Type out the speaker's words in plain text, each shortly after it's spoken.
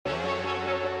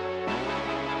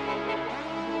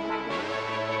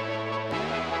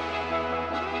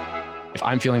If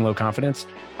I'm feeling low confidence,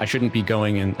 I shouldn't be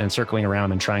going and circling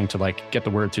around and trying to like get the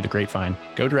word through the grapevine.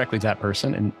 Go directly to that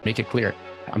person and make it clear.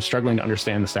 I'm struggling to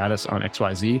understand the status on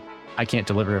XYZ. I can't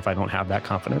deliver if I don't have that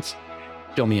confidence.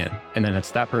 Fill me in. And then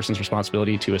it's that person's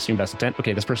responsibility to assume best intent.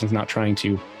 Okay, this person's not trying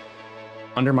to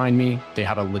undermine me. They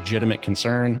have a legitimate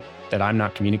concern that I'm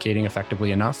not communicating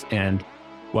effectively enough. And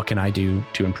what can I do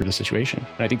to improve the situation?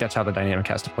 And I think that's how the dynamic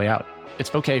has to play out.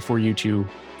 It's okay for you to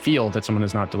feel that someone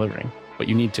is not delivering, but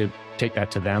you need to take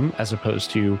that to them as opposed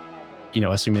to,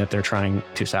 assuming that they're trying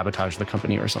to sabotage the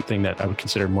company or something that I would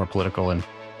consider more political and,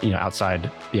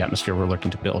 outside the atmosphere we're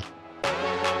looking to build.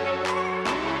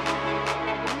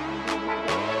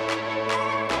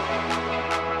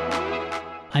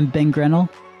 I'm Ben Grenell,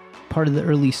 part of the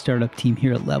early startup team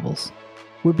here at Levels.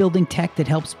 We're building tech that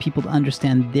helps people to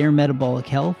understand their metabolic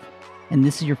health, and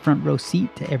this is your front row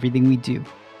seat to everything we do.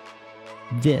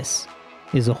 This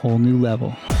is a whole new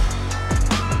level.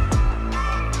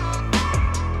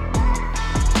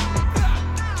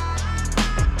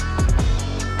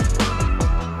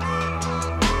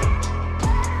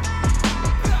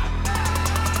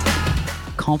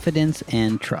 Confidence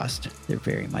and trust. They're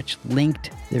very much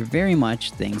linked. They're very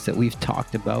much things that we've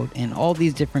talked about in all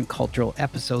these different cultural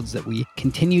episodes that we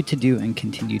continue to do and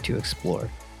continue to explore.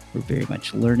 We're very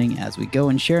much learning as we go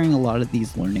and sharing a lot of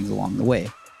these learnings along the way.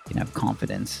 You can have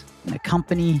confidence in a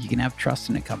company, you can have trust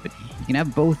in a company. You can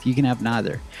have both, you can have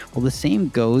neither. Well, the same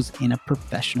goes in a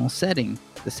professional setting.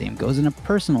 The same goes in a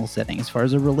personal setting as far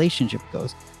as a relationship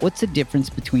goes. What's the difference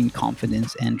between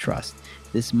confidence and trust?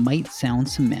 This might sound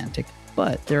semantic,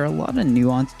 but there are a lot of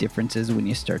nuanced differences when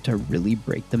you start to really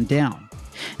break them down.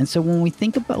 And so when we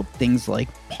think about things like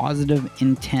positive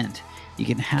intent, you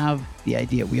can have the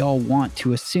idea we all want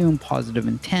to assume positive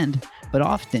intent, but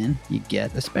often you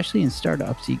get, especially in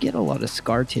startups, you get a lot of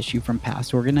scar tissue from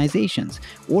past organizations,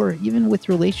 or even with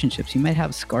relationships, you might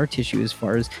have scar tissue as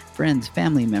far as friends,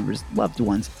 family members, loved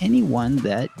ones, anyone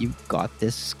that you've got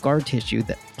this scar tissue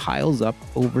that piles up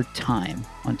over time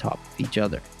on top of each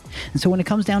other. And so when it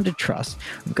comes down to trust,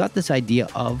 we've got this idea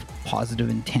of positive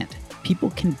intent.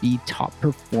 People can be top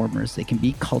performers, they can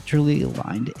be culturally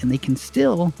aligned, and they can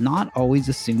still not always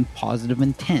assume positive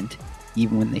intent,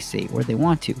 even when they say it where they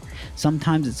want to.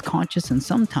 Sometimes it's conscious and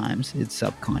sometimes it's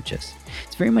subconscious.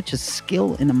 It's very much a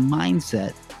skill and a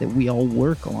mindset that we all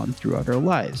work on throughout our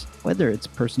lives, whether it's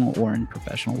personal or in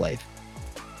professional life.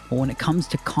 But when it comes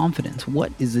to confidence,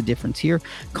 what is the difference here?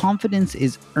 Confidence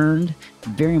is earned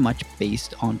very much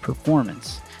based on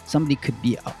performance. Somebody could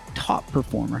be a top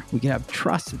performer. We could have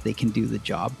trust that they can do the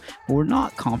job, but we're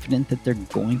not confident that they're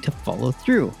going to follow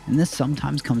through. And this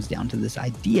sometimes comes down to this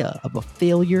idea of a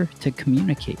failure to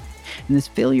communicate. And this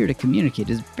failure to communicate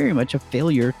is very much a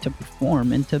failure to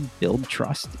perform and to build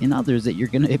trust in others that you're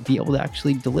going to be able to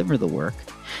actually deliver the work.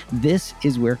 This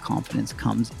is where confidence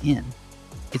comes in.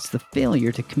 It's the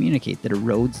failure to communicate that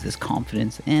erodes this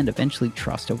confidence and eventually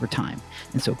trust over time.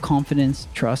 And so confidence,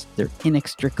 trust, they're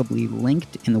inextricably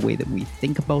linked in the way that we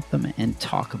think about them and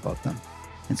talk about them.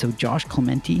 And so Josh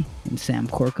Clementi and Sam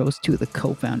Korkos, two of the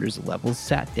co-founders of Levels,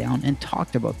 sat down and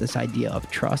talked about this idea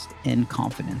of trust and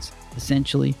confidence.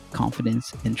 Essentially,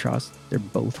 confidence and trust, they're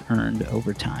both earned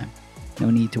over time. No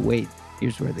need to wait.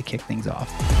 Here's where they kick things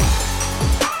off.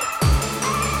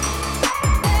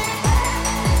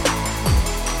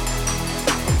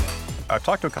 I've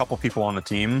talked to a couple people on the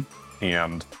team,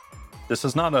 and this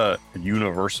is not a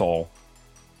universal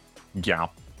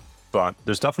gap, but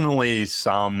there's definitely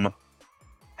some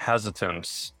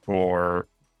hesitance or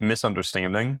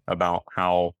misunderstanding about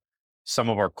how some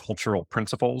of our cultural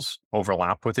principles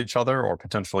overlap with each other or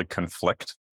potentially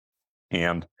conflict.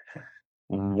 And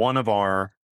one of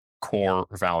our core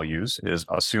values is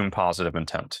assume positive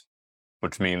intent,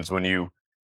 which means when you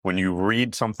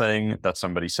read something that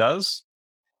somebody says,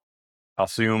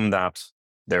 assume that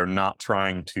they're not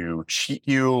trying to cheat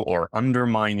you or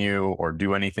undermine you or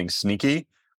do anything sneaky.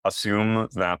 Assume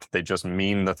that they just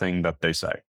mean the thing that they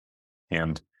say.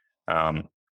 And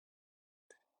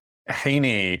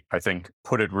Haney, I think,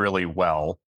 put it really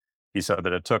well. He said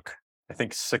that it took,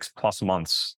 6+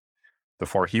 months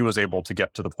before he was able to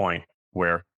get to the point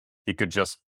where he could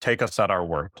just take us at our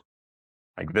word.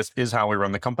 Like, this is how we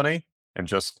run the company, and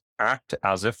just act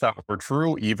as if that were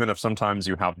true, even if sometimes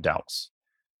you have doubts.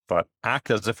 But act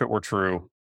as if it were true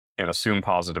and assume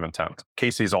positive intent.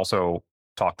 Casey's also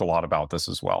talked a lot about this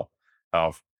as well,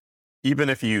 of even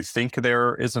if you think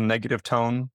there is a negative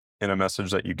tone in a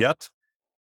message that you get,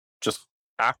 just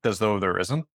act as though there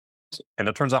isn't. And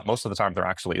it turns out most of the time there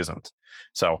actually isn't.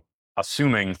 So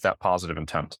assuming that positive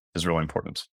intent is really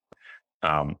important.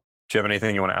 Do you have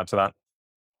anything you want to add to that?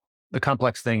 The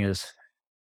complex thing is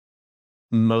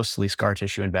mostly scar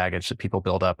tissue and baggage that people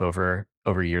build up over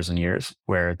years and years,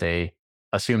 where they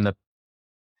assume that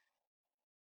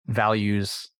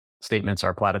values statements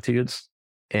are platitudes.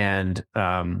 And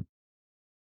so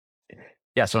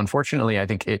unfortunately, I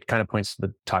think it kind of points to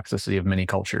the toxicity of many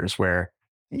cultures where,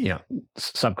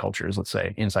 subcultures, let's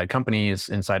say, inside companies,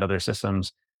 inside other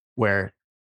systems, where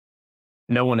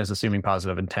no one is assuming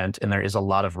positive intent, and there is a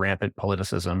lot of rampant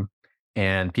politicism,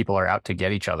 and people are out to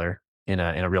get each other in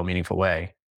a real meaningful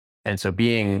way. And so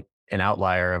being an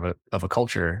outlier of a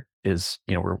culture is,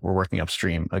 we're working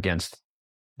upstream against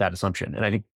that assumption. And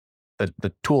I think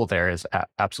the tool there is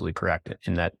absolutely correct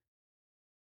in that,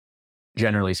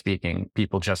 generally speaking,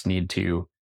 people just need to,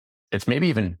 it's maybe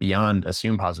even beyond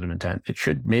assume positive intent. It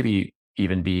should maybe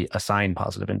even be assign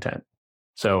positive intent.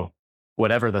 So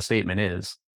whatever the statement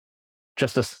is,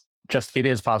 just it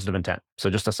is positive intent. So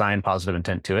just assign positive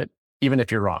intent to it, even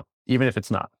if you're wrong, even if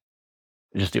it's not,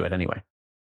 just do it anyway.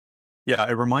 Yeah,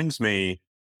 it reminds me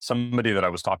somebody that I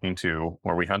was talking to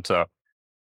where we had to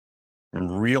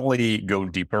really go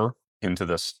deeper into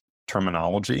this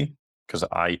terminology, because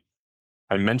I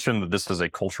mentioned that this is a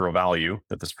cultural value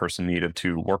that this person needed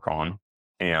to work on,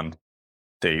 and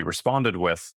they responded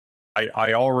with,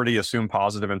 I already assume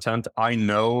positive intent. I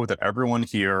know that everyone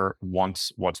here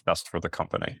wants what's best for the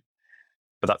company.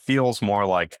 But that feels more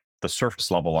like the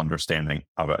surface level understanding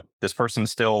of it. This person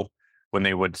still, when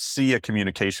they would see a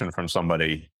communication from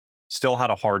somebody, still had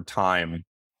a hard time,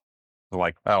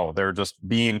 like, oh, they're just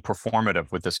being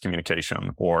performative with this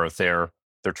communication, or they're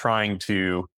trying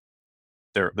to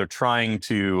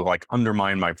like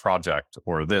undermine my project,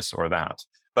 or this or that.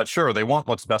 But sure, they want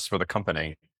what's best for the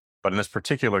company. But in this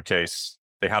particular case,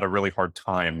 they had a really hard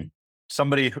time.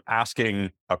 Somebody asking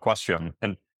a question,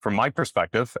 and from my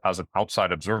perspective as an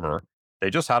outside observer, they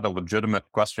just had a legitimate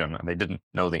question and they didn't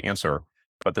know the answer.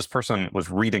 But this person was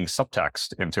reading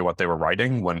subtext into what they were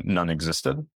writing when none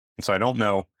existed. And so I don't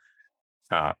know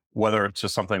whether it's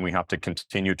just something we have to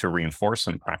continue to reinforce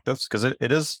and practice, because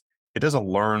it is a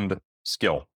learned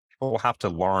skill. People have to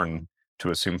learn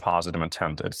to assume positive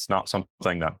intent. It's not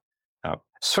something that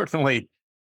certainly,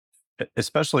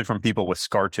 especially from people with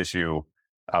scar tissue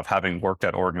of having worked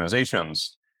at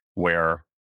organizations where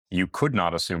you could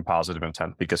not assume positive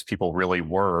intent because people really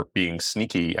were being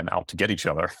sneaky and out to get each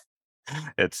other.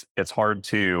 It's hard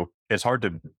to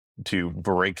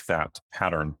break that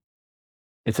pattern.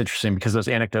 It's interesting because those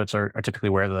anecdotes are typically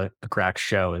where the cracks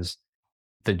show. Is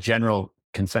the general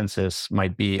consensus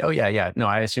might be, oh yeah, no,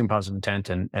 I assume positive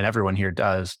intent and everyone here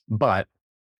does. But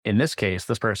in this case,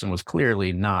 this person was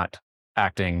clearly not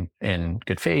acting in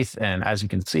good faith. And as you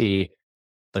can see,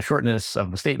 the shortness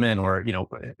of the statement, or,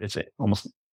 it's almost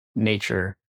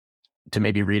nature to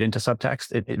maybe read into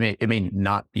subtext. It may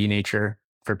not be nature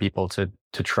for people to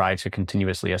try to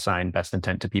continuously assign best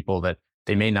intent to people that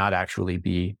they may not actually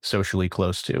be socially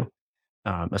close to,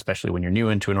 especially when you're new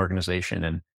into an organization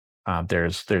and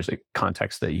there's a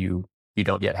context that you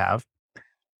don't yet have.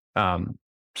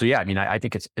 So yeah, I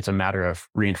think it's a matter of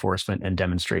reinforcement and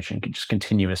demonstration, just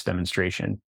continuous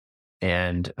demonstration,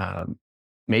 and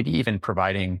maybe even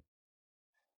providing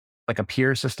like a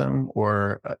peer system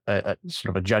or a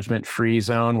sort of a judgment-free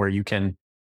zone where you can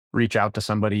reach out to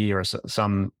somebody or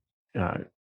some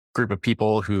group of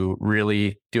people who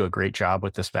really do a great job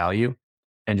with this value,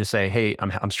 and just say, hey,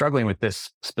 I'm struggling with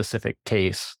this specific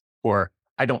case, or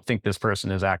I don't think this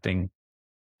person is acting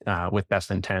with best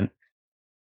intent.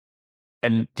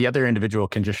 And the other individual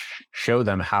can just show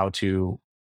them how to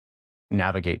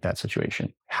navigate that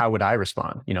situation. How would I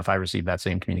respond, if I received that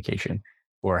same communication?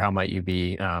 Or how might you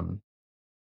be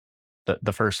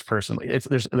the first person?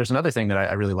 There's another thing that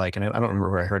I really like, and I don't remember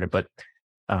where I heard it, but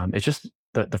it's just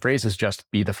the phrase is just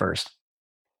be the first.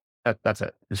 That's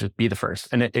it. It's just be the first.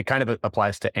 And it kind of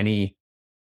applies to any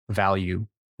value,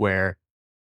 where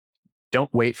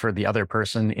don't wait for the other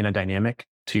person in a dynamic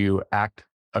to act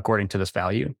according to this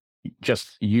value.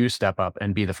 Just you step up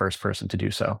and be the first person to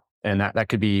do so. And that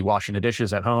could be washing the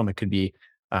dishes at home. It could be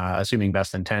assuming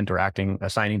best intent or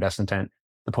assigning best intent.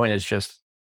 The point is just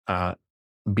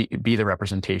be the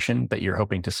representation that you're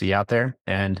hoping to see out there.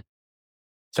 And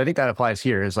so I think that applies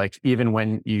here, is like, even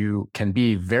when you can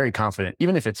be very confident,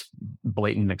 even if it's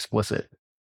blatant and explicit,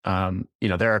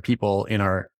 there are people in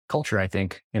our culture, I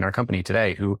think, in our company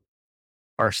today, who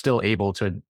are still able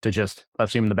to just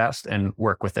assume the best and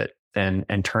work with it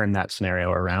and turn that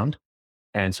scenario around.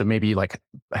 And so maybe like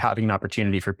having an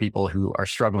opportunity for people who are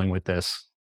struggling with this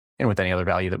and with any other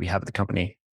value that we have at the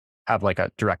company, have like a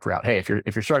direct route. Hey, if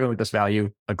you're struggling with this value,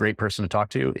 a great person to talk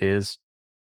to is,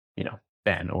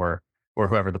 Ben or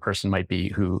whoever the person might be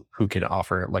who could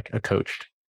offer like a coached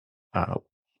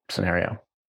scenario.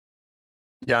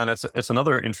 Yeah, and it's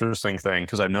another interesting thing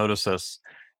because I've noticed this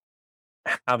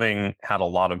having had a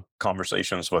lot of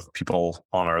conversations with people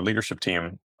on our leadership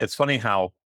team. It's funny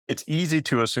how it's easy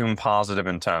to assume positive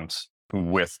intent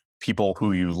with people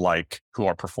who you like who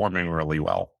are performing really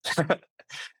well.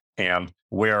 And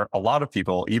where a lot of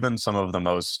people, even some of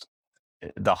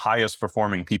the highest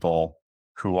performing people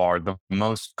who are the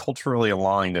most culturally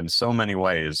aligned in so many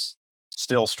ways,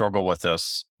 still struggle with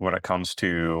this when it comes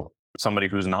to somebody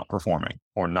who's not performing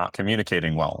or not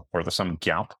communicating well, or there's some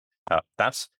gap.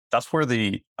 That's where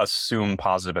the assumed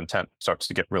positive intent starts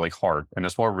to get really hard, and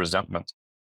it's where resentment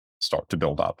start to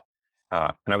build up.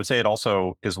 And I would say it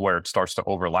also is where it starts to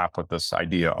overlap with this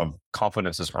idea of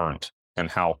confidence is earned, and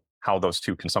how those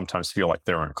two can sometimes feel like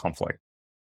they're in conflict.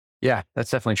 Yeah,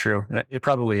 that's definitely true. And it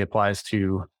probably applies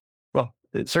to, well,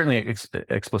 certainly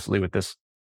explicitly with this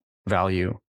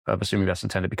value of assuming best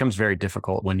intent. It becomes very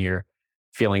difficult when you're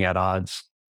feeling at odds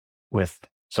with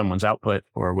someone's output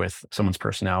or with someone's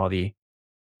personality.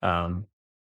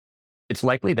 It's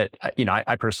likely that,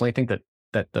 I personally think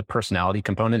that the personality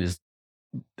component is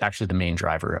actually the main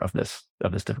driver of this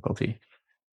difficulty.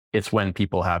 It's when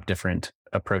people have different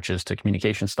approaches to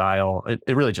communication style.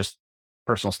 It really just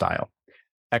personal style,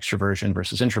 extroversion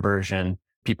versus introversion,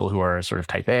 people who are sort of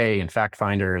type A and fact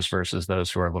finders versus those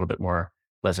who are a little bit more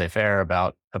laissez-faire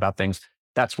about things.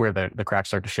 That's where the cracks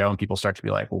start to show, and people start to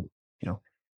be like, well,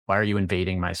 why are you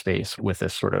invading my space with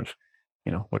this sort of,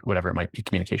 whatever it might be,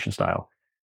 communication style?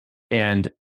 And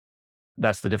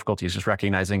that's the difficulty, is just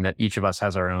recognizing that each of us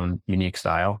has our own unique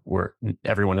style, where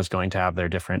everyone is going to have their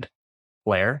different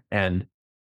flair. And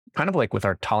kind of like with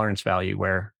our tolerance value,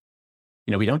 where,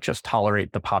 we don't just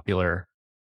tolerate the popular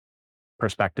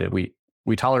perspective.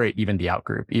 We tolerate even the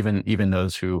outgroup, even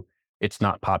those who it's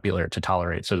not popular to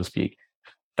tolerate, so to speak.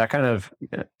 That kind of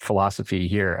philosophy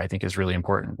here, I think, is really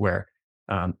important, where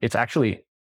it's actually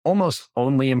almost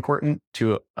only important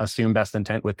to assume best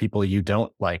intent with people you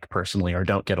don't like personally or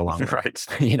don't get along with. Right.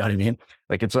 You know what I mean?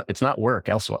 Like it's not work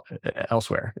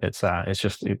elsewhere. It's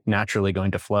just naturally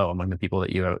going to flow among the people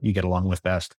that you get along with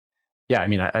best. Yeah, I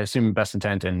mean, I assume best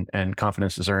intent and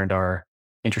confidence is earned are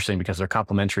interesting because they're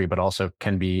complementary, but also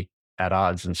can be at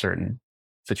odds in certain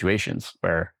situations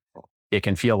where it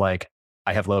can feel like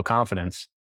I have low confidence.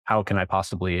 How can I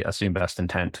possibly assume best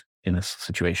intent in this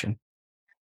situation?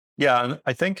 Yeah, and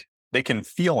I think they can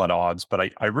feel at odds, but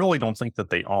I really don't think that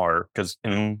they are, because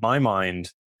in my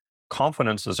mind,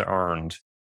 confidence is earned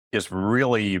is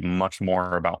really much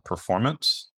more about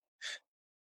performance.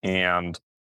 And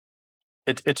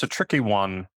it's a tricky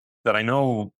one that I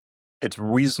know it's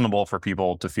reasonable for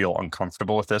people to feel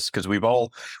uncomfortable with this, because we've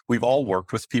all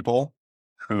worked with people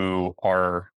who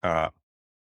are, I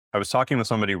was talking with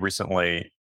somebody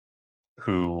recently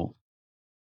who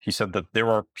he said that there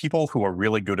are people who are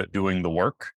really good at doing the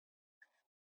work,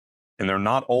 and they're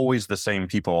not always the same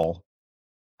people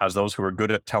as those who are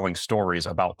good at telling stories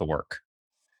about the work.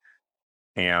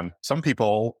 And some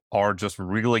people are just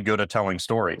really good at telling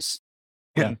stories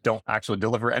and don't actually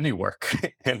deliver any work.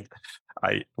 And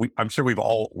I'm sure we've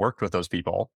all worked with those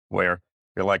people where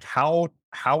you're like, how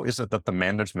is it that the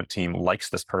management team likes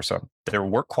this person? Their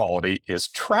work quality is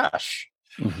trash,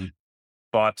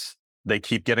 but they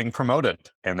keep getting promoted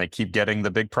and they keep getting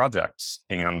the big projects.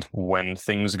 And when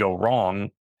things go wrong,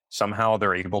 somehow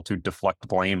they're able to deflect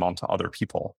blame onto other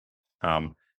people.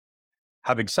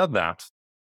 Having said that,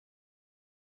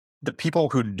 the people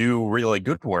who do really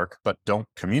good work but don't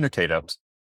communicate it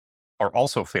are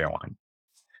also failing,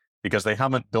 because they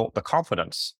haven't built the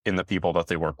confidence in the people that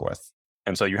they work with.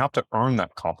 And so you have to earn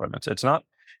that confidence. It's not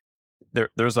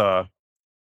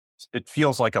it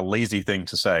feels like a lazy thing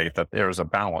to say that there's a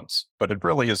balance, but it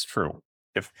really is true.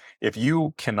 If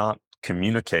you cannot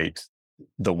communicate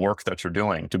the work that you're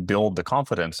doing to build the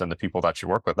confidence in the people that you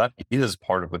work with, that is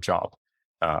part of the job.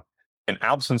 An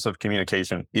absence of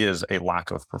communication is a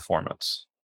lack of performance.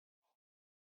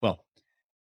 Well,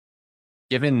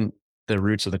 given the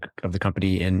roots of the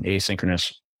company in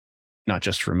asynchronous, not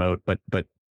just remote, but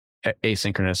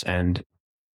asynchronous and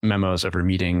memos over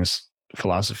meetings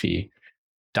philosophy,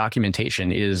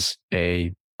 documentation is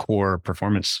a core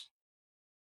performance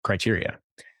criteria.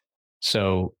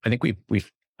 So I think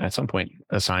we've at some point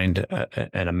assigned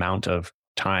an amount of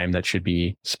time that should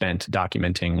be spent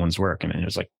documenting one's work, and it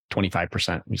was like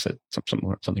 25%. We said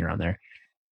something around there,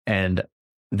 and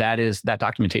that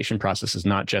documentation process is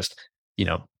not just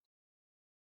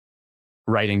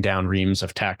writing down reams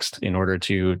of text in order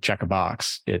to check a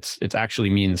box. It's actually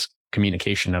means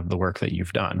communication of the work that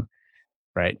you've done.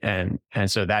 Right. And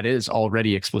so that is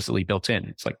already explicitly built in.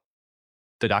 It's like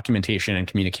the documentation and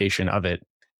communication of it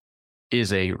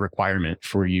is a requirement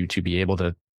for you to be able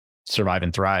to survive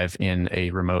and thrive in a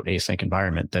remote async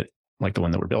environment that like the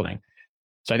one that we're building.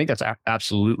 So I think that's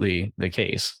absolutely the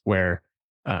case where,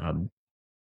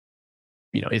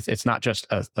 it's not just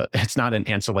it's not an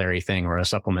ancillary thing or a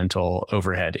supplemental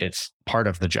overhead. It's part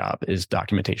of the job is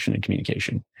documentation and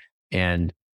communication.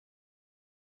 And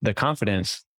the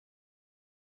confidence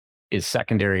is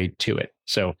secondary to it.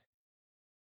 So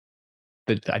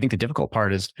I think the difficult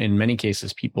part is in many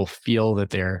cases, people feel that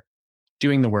they're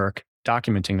doing the work,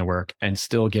 documenting the work, and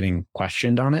still getting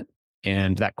questioned on it.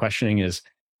 And that questioning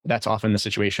that's often the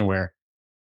situation where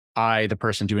I, the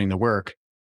person doing the work,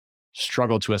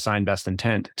 struggle to assign best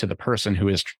intent to the person who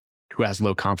has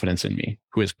low confidence in me,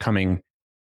 who is coming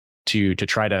to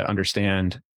try to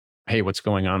understand, hey, what's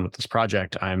going on with this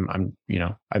project? I'm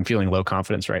feeling low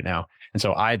confidence right now. And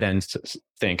so I then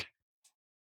think,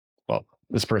 well,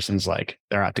 this person's like,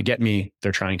 they're out to get me.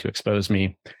 They're trying to expose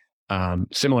me.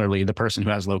 Similarly, the person who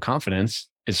has low confidence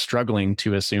is struggling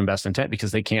to assume best intent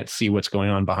because they can't see what's going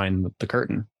on behind the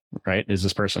curtain, right? Is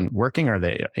this person working?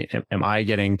 Am I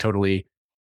getting totally,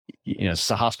 it's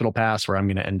a hospital pass where I'm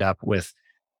going to end up with,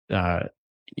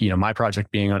 my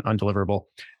project being undeliverable.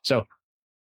 So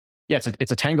yeah,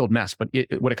 it's a tangled mess, but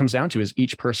what it comes down to is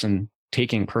each person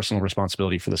taking personal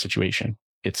responsibility for the situation.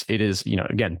 It is,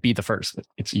 again, be the first.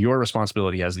 It's your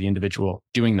responsibility as the individual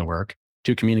doing the work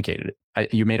to communicate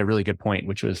it. You made a really good point,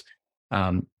 which was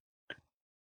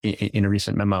in a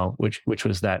recent memo, which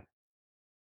was that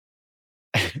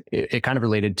it kind of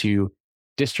related to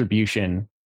distribution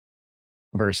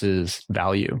versus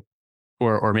value,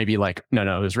 or maybe like,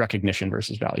 no, it was recognition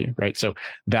versus value, right? So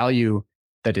value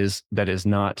that is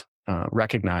not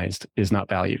recognized is not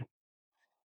value.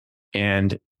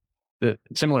 And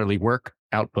similarly, work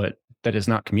output that is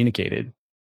not communicated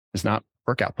is not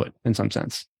work output in some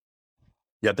sense.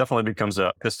 Yeah, it definitely becomes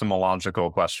a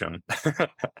epistemological question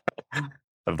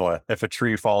of if a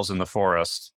tree falls in the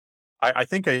forest. I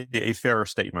think a fair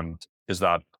statement is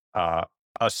that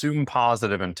assume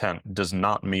positive intent does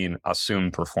not mean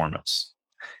assume performance.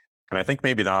 And I think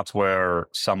maybe that's where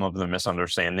some of the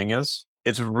misunderstanding is.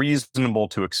 It's reasonable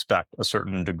to expect a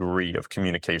certain degree of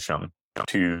communication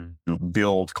to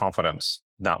build confidence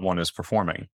that one is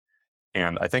performing.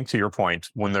 And I think to your point,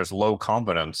 when there's low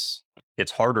confidence,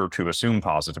 it's harder to assume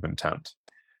positive intent.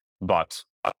 But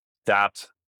that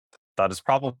is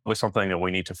probably something that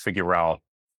we need to figure out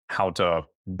how to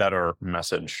better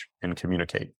message and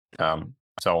communicate.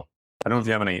 So I don't know if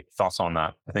you have any thoughts on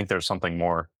that. I think there's something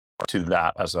more to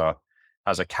that as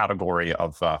a category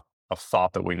of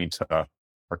thought that we need to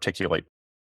articulate.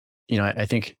 I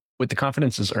think with the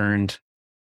confidence is earned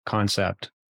concept,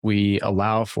 we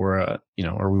allow for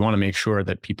or we want to make sure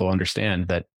that people understand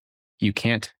that you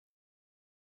can't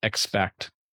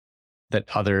expect that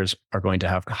others are going to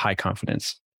have high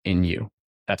confidence in you.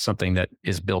 That's something that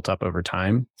is built up over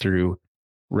time through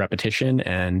repetition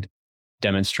and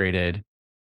demonstrated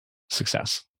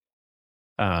success.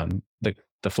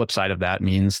 The flip side of that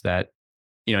means that,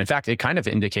 in fact, it kind of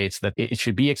indicates that it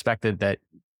should be expected that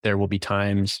there will be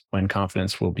times when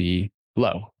confidence will be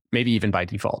low, maybe even by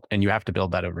default, and you have to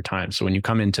build that over time. So when you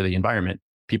come into the environment,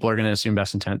 people are going to assume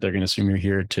best intent. They're going to assume you're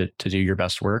here to do your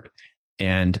best work.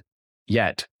 And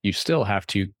yet you still have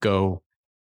to go,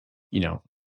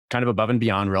 kind of above and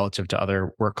beyond relative to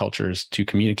other work cultures to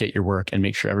communicate your work and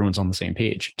make sure everyone's on the same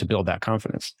page to build that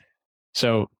confidence.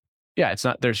 So yeah,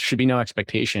 there should be no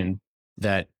expectation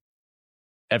that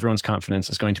everyone's confidence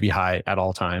is going to be high at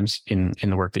all times in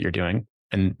the work that you're doing.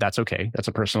 And that's okay. That's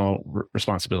a personal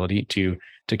responsibility to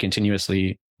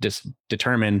continuously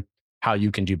determine how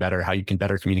you can do better, how you can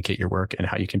better communicate your work, and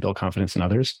how you can build confidence in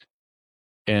others.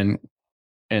 And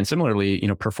similarly,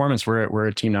 performance, we're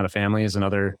a team, not a family, is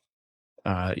another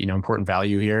important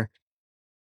value here.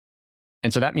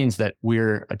 And so that means that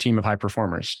we're a team of high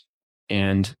performers.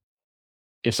 And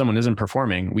if someone isn't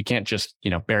performing, we can't just,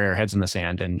 bury our heads in the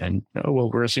sand and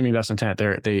we're assuming best intent.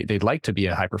 They'd like to be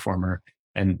a high performer,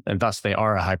 and thus they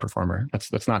are a high performer.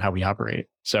 That's not how we operate.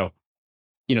 So,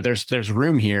 there's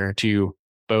room here to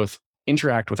both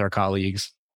interact with our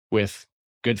colleagues with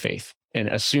good faith and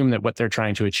assume that what they're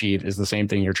trying to achieve is the same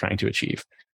thing you're trying to achieve.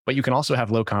 But you can also have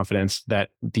low confidence that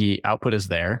the output is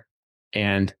there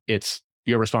and it's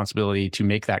your responsibility to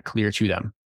make that clear to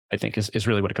them, I think is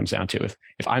really what it comes down to.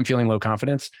 If I'm feeling low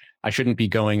confidence, I shouldn't be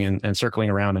going and circling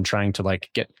around and trying to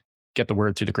get the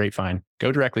word through the grapevine.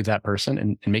 Go directly to that person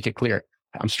and make it clear.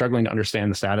 I'm struggling to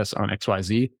understand the status on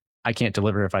XYZ. I can't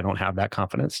deliver if I don't have that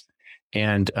confidence.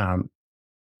 And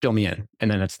fill me in.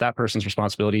 And then it's that person's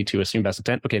responsibility to assume best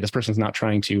intent. Okay, this person's not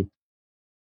trying to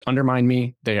undermine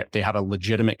me. They have a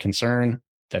legitimate concern.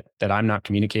 that I'm not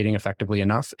communicating effectively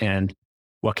enough, and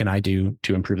what can I do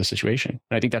to improve the situation?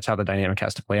 And I think that's how the dynamic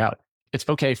has to play out. It's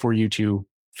okay for you to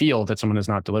feel that someone is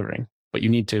not delivering, but you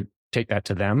need to take that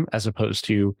to them as opposed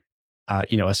to,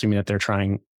 assuming that they're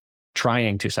trying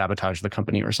to sabotage the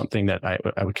company or something that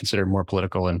I would consider more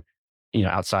political and,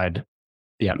 outside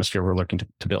the atmosphere we're looking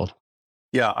to build.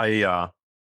 Yeah,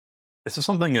 this is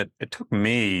something that it took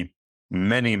me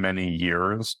many, many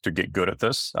years to get good at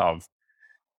this, of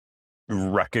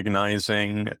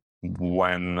recognizing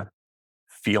when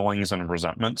feelings and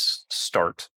resentments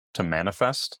start to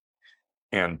manifest,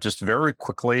 and just very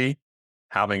quickly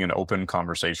having an open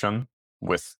conversation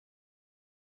with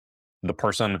the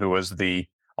person who is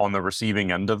on the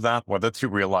receiving end of that, whether to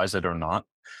realize it or not,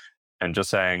 and just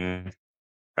saying,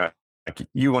 like,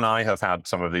 you and I have had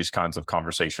some of these kinds of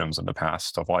conversations in the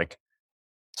past of like,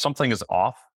 something is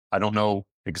off. I don't know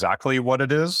exactly what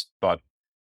it is, but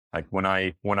like when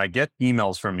I get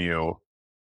emails from you,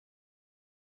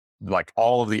 like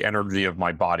all of the energy of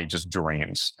my body just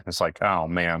drains. It's like, oh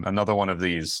man, another one of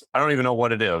these. I don't even know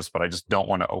what it is, but I just don't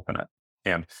want to open it.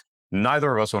 And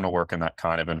neither of us want to work in that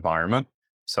kind of environment.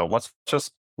 So let's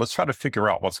try to figure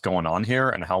out what's going on here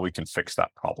and how we can fix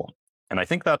that problem. And I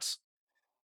think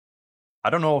I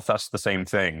don't know if that's the same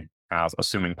thing as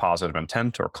assuming positive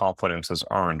intent or confidence is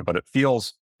earned, but it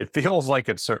feels like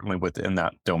it's certainly within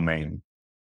that domain.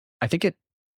 I think it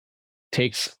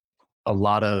takes a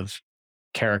lot of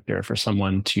character for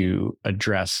someone to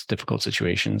address difficult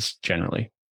situations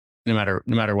generally, no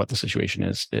matter what the situation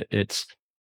is.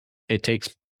 It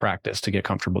takes practice to get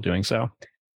comfortable doing so.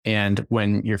 And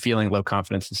when you're feeling low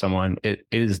confidence in someone, it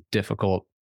is difficult,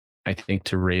 I think,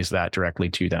 to raise that directly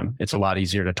to them. It's a lot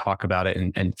easier to talk about it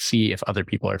and see if other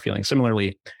people are feeling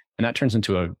similarly. And that turns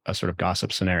into a sort of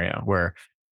gossip scenario where,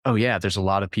 oh yeah, there's a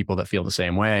lot of people that feel the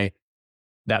same way.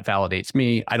 That validates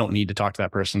me. I don't need to talk to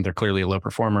that person. They're clearly a low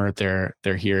performer. They're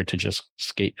here to just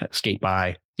skate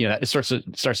by. It starts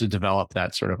to develop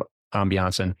that sort of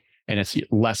ambiance, and it's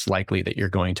less likely that you're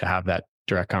going to have that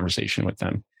direct conversation with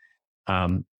them.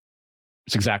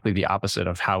 It's exactly the opposite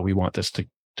of how we want this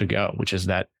to go, which is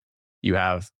that you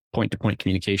have point-to-point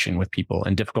communication with people,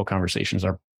 and difficult conversations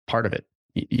are part of it.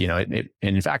 And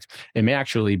in fact, it may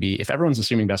actually be, if everyone's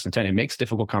assuming best intent, it makes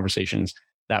difficult conversations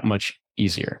that much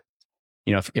easier.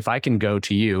 If I can go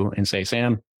to you and say,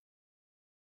 Sam,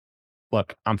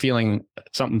 look, I'm feeling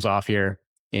something's off here,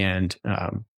 and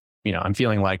I'm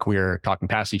feeling like we're talking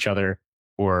past each other,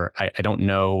 or I don't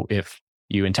know if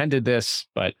you intended this,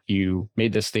 but you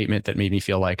made this statement that made me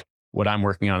feel like what I'm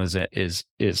working on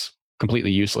is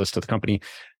completely useless to the company.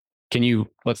 Can you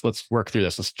let's work through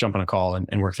this? Let's jump on a call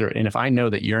and work through it. And if I know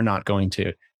that you're not going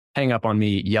to hang up on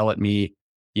me, yell at me,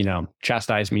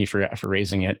 chastise me for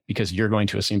raising it because you're going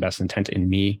to assume best intent in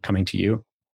me coming to you,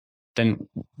 then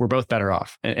we're both better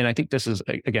off. And I think this is,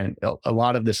 again, a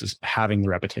lot of this is having the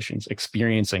repetitions,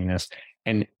 experiencing this.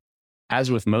 And as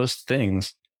with most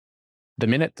things, the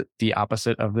minute that the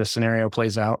opposite of this scenario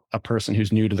plays out, a person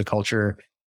who's new to the culture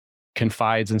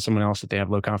confides in someone else that they have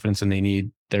low confidence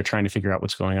and they're trying to figure out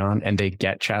what's going on, and they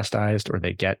get chastised or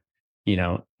they get,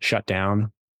 shut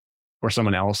down, or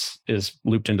someone else is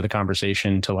looped into the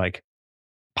conversation to like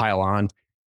pile on.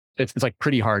 It's like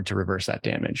pretty hard to reverse that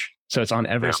damage. So it's on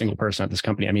every single person at this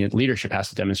company. I mean, leadership has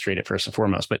to demonstrate it first and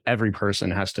foremost, but every person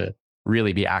has to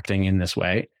really be acting in this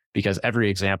way, because every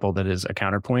example that is a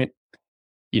counterpoint,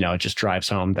 it just drives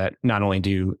home that not only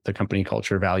do the company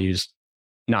culture values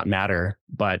not matter,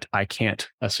 but I can't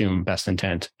assume best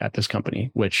intent at this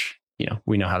company, which,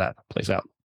 we know how that plays out.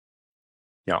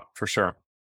 Yeah, for sure.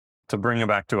 To bring it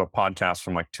back to a podcast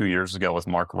from like 2 years ago with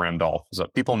Mark Randolph, is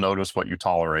that people notice what you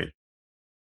tolerate.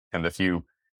 And if you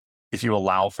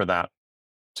allow for that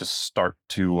to start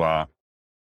to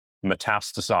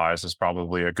metastasize, is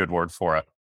probably a good word for it.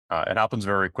 It happens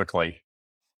very quickly.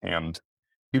 And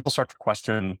people start to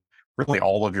question really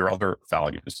all of your other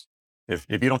values. If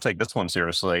you don't take this one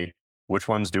seriously, which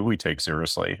ones do we take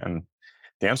seriously? And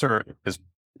the answer is,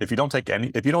 if you don't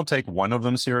take one of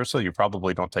them seriously, you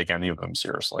probably don't take any of them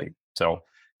seriously. So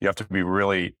you have to be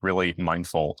really, really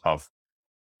mindful of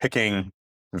picking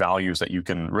values that you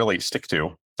can really stick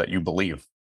to, that you believe.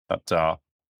 That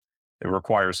it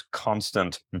requires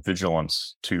constant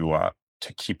vigilance to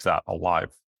keep that alive.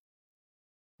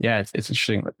 Yeah, it's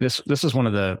interesting. This is one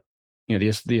of the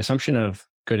the assumption of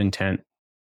good intent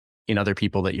in other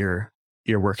people that you're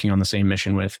working on the same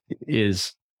mission with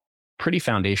is pretty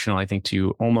foundational, I think,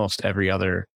 to almost every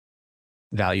other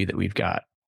value that we've got.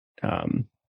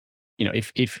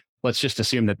 If let's just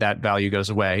assume that value goes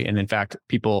away, and in fact,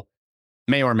 people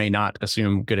may or may not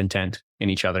assume good intent in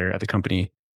each other at the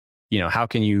company. How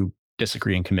can you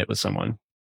disagree and commit with someone?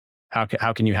 How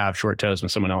can you have short toes when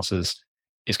someone else is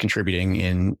contributing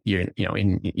in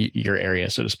your area,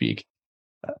 so to speak?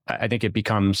 I think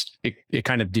it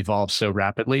kind of devolves so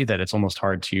rapidly that it's almost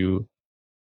hard to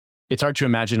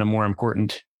imagine a more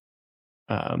important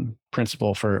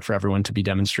principle for everyone to be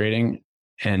demonstrating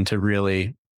and to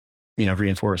really,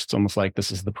 reinforce. It's almost like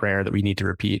this is the prayer that we need to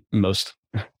repeat most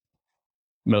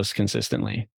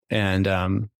consistently. And,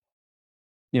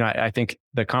 I think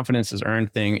the confidence is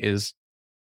earned thing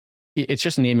it's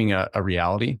just naming a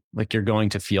reality. Like, you're going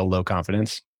to feel low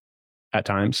confidence at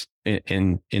times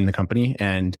in the company.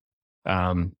 And,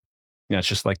 it's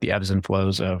just like the ebbs and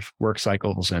flows of work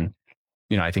cycles and,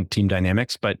 I think team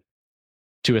dynamics. But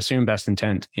to assume best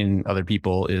intent in other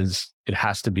people it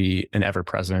has to be an ever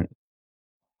present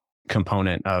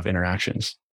component of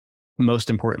interactions. Most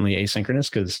importantly,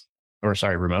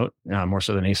 remote, more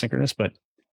so than asynchronous. But,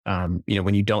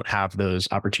 when you don't have those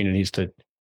opportunities to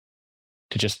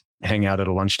just hang out at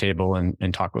a lunch table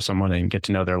and talk with someone and get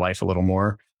to know their life a little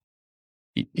more,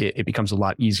 it becomes a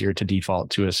lot easier to default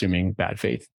to assuming bad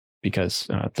faith because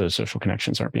those social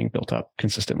connections aren't being built up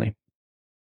consistently.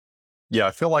 Yeah,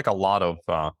 I feel like a lot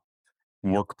of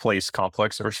workplace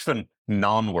conflicts, or even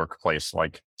non-workplace,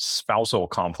 like spousal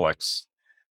conflicts,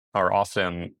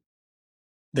 often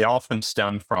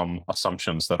stem from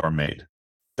assumptions that are made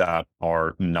that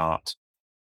are not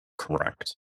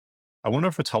correct. I wonder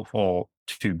if it's helpful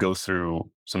to go through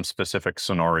some specific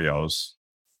scenarios,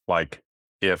 like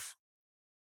if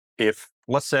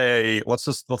let's say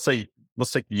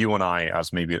you and I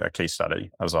as maybe a case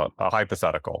study, as a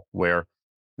hypothetical, where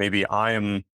maybe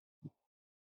I'm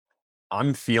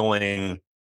feeling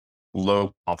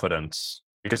low confidence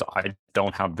because I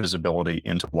don't have visibility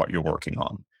into what you're working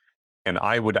on. And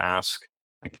I would ask,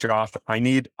 like, Josh, I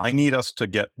need us to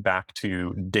get back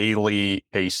to daily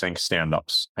async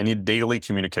stand-ups. I need daily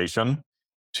communication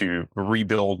to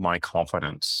rebuild my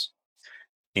confidence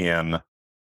in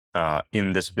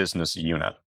this business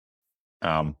unit.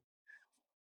 I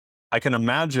can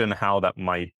imagine how that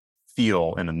might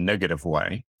feel in a negative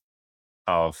way,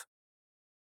 of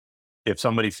if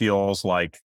somebody feels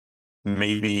like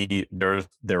maybe they're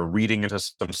reading into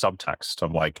some subtext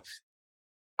of like,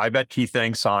 I bet he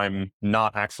thinks I'm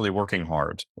not actually working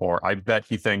hard, or I bet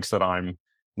he thinks that I'm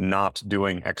not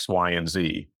doing X, Y, and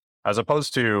Z, as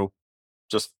opposed to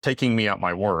just taking me at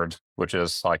my word, which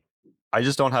is like, I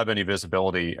just don't have any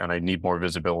visibility and I need more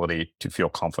visibility to feel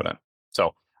confident.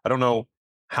 So I don't know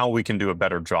how we can do a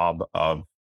better job of,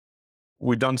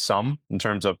 we've done some in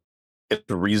terms of it's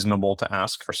reasonable to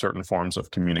ask for certain forms of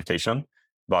communication,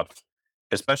 but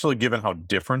especially given how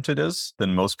different it is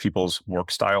than most people's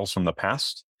work styles from the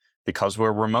past, because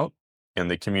we're remote and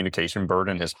the communication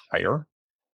burden is higher.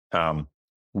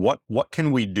 What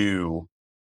can we do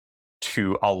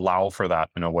to allow for that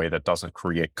in a way that doesn't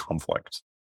create conflict?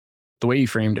 The way you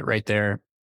framed it right there,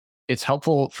 it's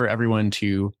helpful for everyone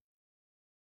to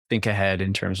think ahead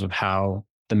in terms of how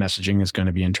the messaging is going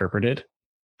to be interpreted,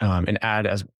 and add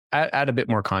a bit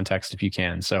more context if you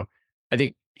can. So I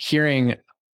think hearing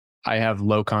I have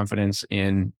low confidence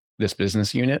in this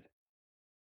business unit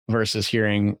versus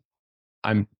hearing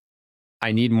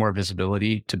I need more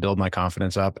visibility to build my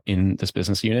confidence up in this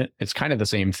business unit. It's kind of the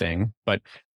same thing, but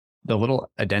the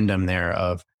little addendum there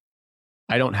of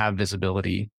I don't have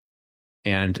visibility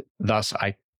and thus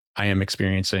I am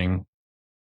experiencing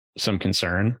some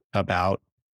concern about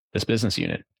this business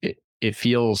unit. It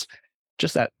feels,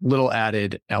 just that little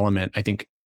added element, I think,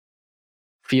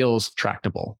 feels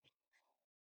tractable.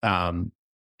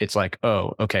 It's like,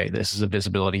 oh, okay, this is a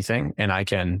visibility thing, and I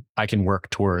can work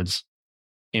towards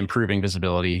improving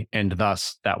visibility, and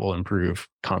thus that will improve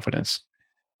confidence.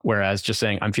 Whereas just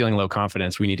saying, I'm feeling low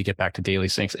confidence, we need to get back to daily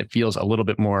syncs, it feels a little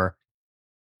bit more,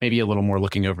 maybe a little more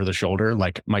looking over the shoulder,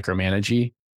 like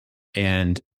micromanagey.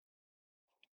 And,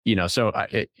 so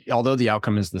although the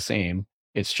outcome is the same,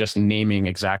 it's just naming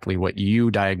exactly what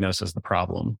you diagnose as the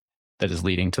problem that is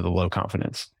leading to the low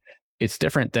confidence. It's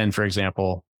different than, for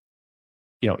example,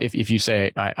 if you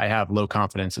say, I have low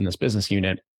confidence in this business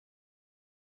unit,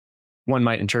 one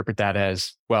might interpret that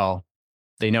as, well,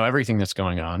 they know everything that's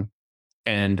going on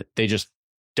and they just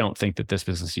don't think that this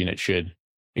business unit should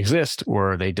exist,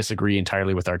 or they disagree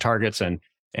entirely with our targets and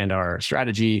our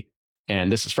strategy.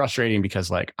 And this is frustrating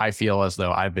because, like, I feel as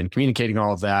though I've been communicating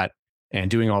all of that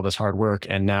and doing all this hard work,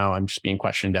 and now I'm just being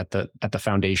questioned at the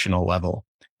foundational level.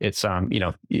 It's I'm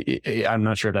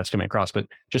not sure if that's coming across, but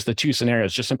just the two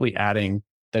scenarios, just simply adding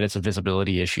that it's a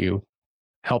visibility issue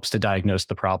helps to diagnose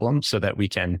the problem so that we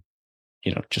can,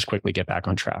 just quickly get back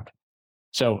on track.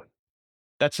 So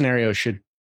that scenario should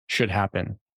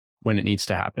happen when it needs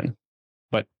to happen.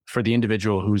 for the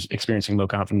individual who's experiencing low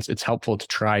confidence, it's helpful to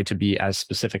try to be as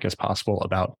specific as possible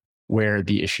about where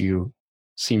the issue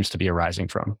seems to be arising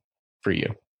from for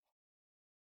you.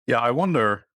 Yeah, I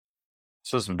wonder,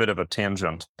 this is a bit of a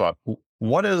tangent, but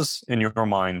what is, in your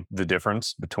mind, the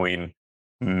difference between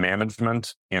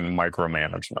management and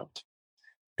micromanagement?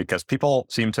 Because people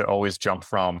seem to always jump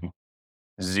from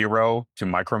zero to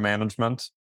micromanagement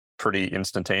pretty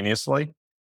instantaneously.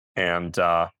 And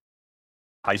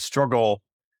I struggle,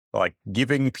 like,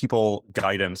 giving people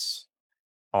guidance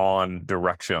on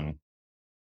direction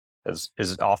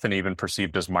is often even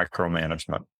perceived as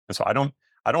micromanagement. And so I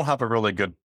don't have a really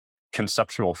good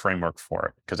conceptual framework for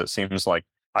it, because it seems like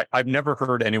I've never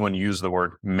heard anyone use the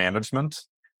word management.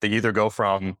 They either go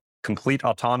from complete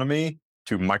autonomy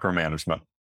to micromanagement.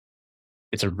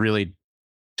 It's a really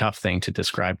tough thing to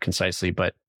describe concisely,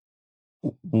 but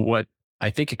what I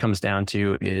think it comes down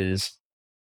to is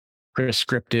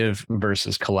prescriptive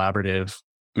versus collaborative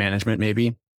management,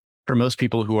 maybe. For most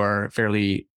people who are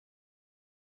fairly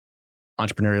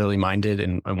entrepreneurially minded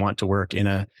and want to work in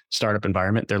a startup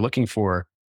environment, they're looking for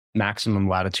maximum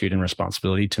latitude and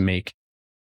responsibility to make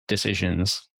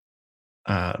decisions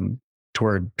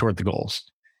toward the goals.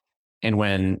 And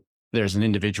when there's an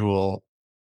individual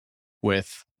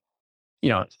with,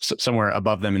 somewhere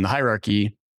above them in the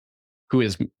hierarchy who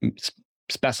is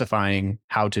specifying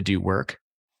how to do work,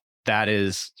 that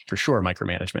is for sure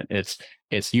micromanagement.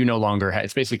 It's you no longer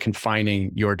it's basically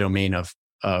confining your domain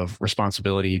of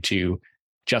responsibility to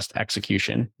just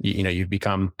execution. You've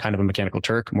become kind of a mechanical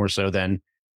Turk more so than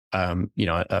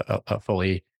a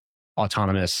fully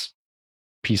autonomous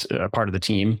part of the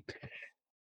team.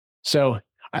 So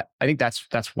I think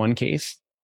that's one case.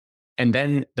 And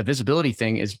then the visibility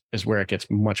thing is where it gets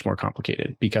much more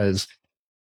complicated, because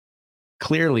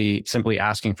clearly simply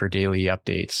asking for daily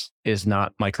updates is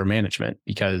not micromanagement,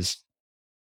 because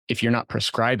if you're not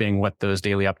prescribing what those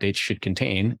daily updates should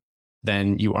contain,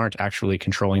 then you aren't actually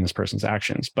controlling this person's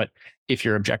actions. But if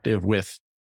your objective with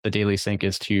the daily sync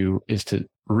is to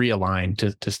realign,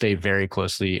 to stay very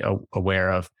closely aware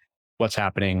of what's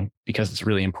happening, because it's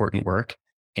really important work,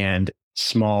 and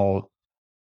small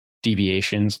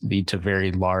deviations lead to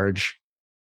very large,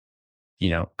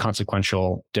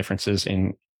 consequential differences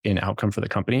in outcome for the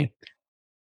company,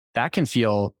 that can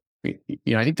feel,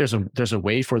 I think there's a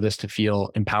way for this to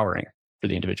feel empowering for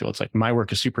the individual. It's like, my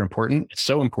work is super important. It's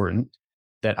so important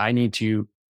that I need to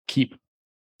keep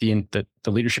the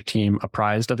leadership team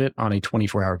apprised of it on a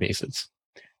 24-hour basis.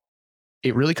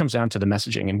 It really comes down to the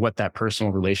messaging and what that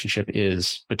personal relationship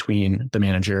is between the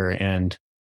manager and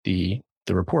the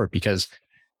report, because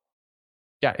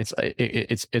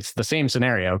it's the same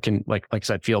scenario. Can, like I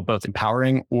said, feel both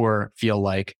empowering or feel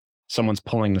like someone's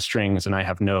pulling the strings and I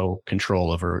have no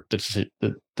control over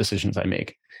the decisions I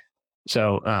make.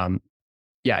 So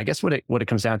I guess what it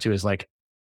comes down to is, like,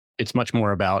 it's much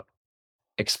more about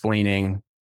explaining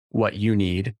what you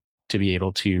need to be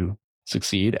able to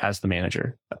succeed as the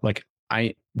manager. Like,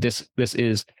 this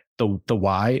is the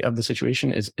why of the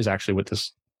situation is actually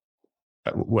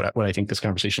what I think this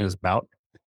conversation is about.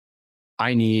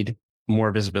 I need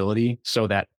more visibility so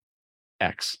that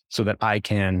X, so that I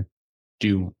can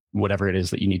do whatever it is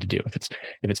that you need to do. If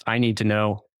it's I need to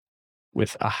know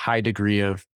with a high degree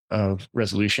of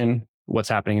resolution what's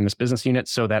happening in this business unit,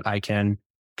 so that I can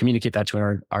communicate that to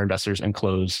our investors and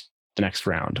close the next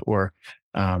round, or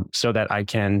so that I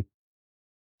can,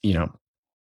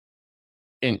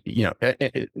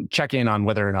 check in on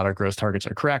whether or not our growth targets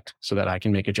are correct, so that I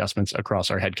can make adjustments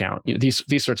across our headcount.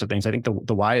 These sorts of things. I think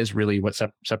the why is really what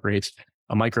separates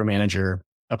a micromanager,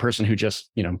 a person who just,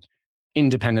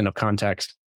 independent of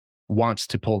context, wants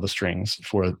to pull the strings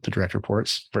for the direct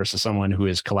reports, versus someone who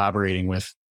is collaborating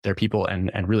with their people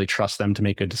and really trusts them to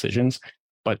make good decisions.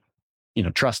 But,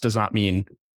 trust does not mean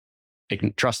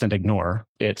trust and ignore.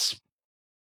 It's,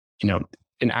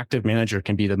 an active manager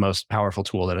can be the most powerful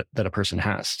tool that a person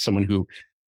has. Someone who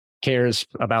cares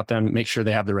about them, makes sure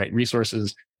they have the right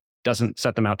resources, doesn't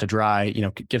set them out to dry,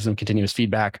 gives them continuous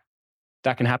feedback.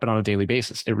 That can happen on a daily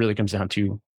basis. It really comes down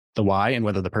to the why and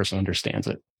whether the person understands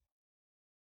it.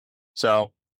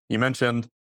 So you mentioned,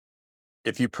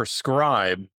 if you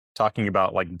prescribe, talking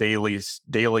about like daily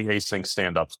async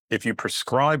stand-ups, if you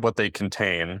prescribe what they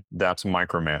contain, that's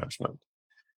micromanagement.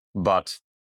 But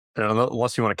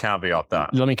unless you want to caveat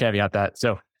that. Let me caveat that.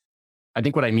 So I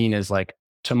think what I mean is, like,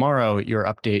 tomorrow your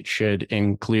update should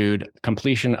include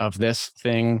completion of this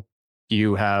thing.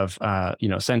 You have,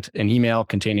 sent an email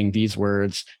containing these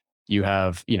words. You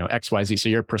have, XYZ. So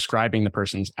you're prescribing the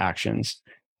person's actions.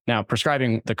 Now,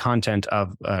 prescribing the content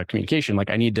of communication, like,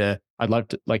 I'd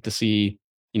like to see,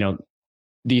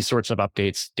 these sorts of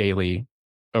updates daily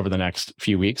over the next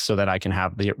few weeks so that I can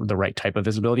have the right type of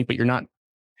visibility. But you're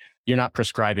not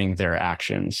prescribing their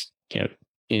actions,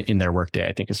 in their workday.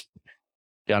 I think I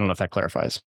don't know if that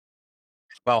clarifies.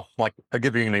 Well, like I'll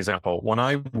give you an example. When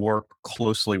I work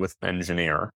closely with an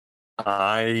engineer,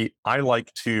 I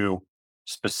like to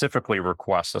specifically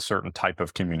request a certain type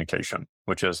of communication,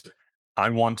 which is I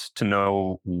want to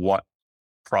know what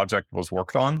project was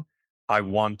worked on. I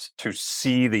want to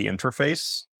see the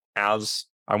interface as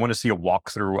I want to see a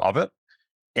walkthrough of it.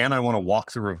 And I want a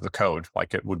walkthrough of the code,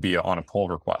 like it would be on a pull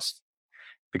request,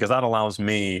 because that allows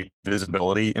me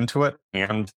visibility into it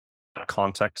and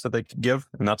context that they could give.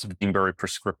 And that's being very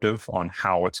prescriptive on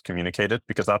how it's communicated,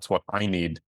 because that's what I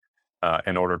need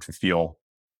in order to feel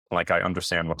like I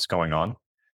understand what's going on.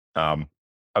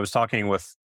 I was talking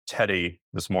with Teddy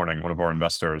this morning, one of our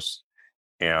investors,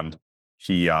 and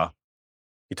he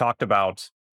talked about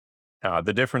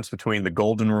the difference between the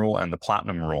golden rule and the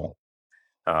platinum rule.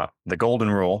 The golden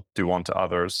rule, do unto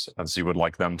others as you would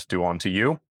like them to do unto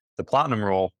you. The platinum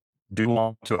rule, do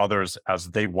unto others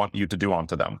as they want you to do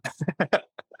unto them.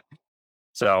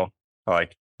 So,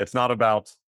 like, it's not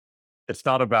about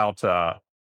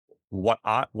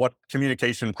what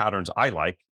communication patterns I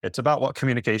like. It's about what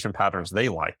communication patterns they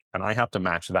like, and I have to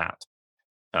match that.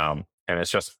 And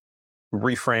it's just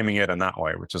reframing it in that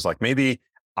way, which is like, maybe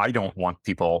I don't want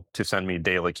people to send me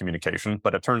daily communication,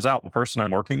 but it turns out the person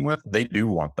I'm working with, they do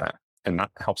want that, and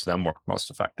that helps them work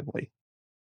most effectively.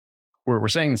 We're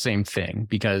saying the same thing,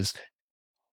 because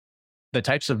the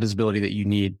types of visibility that you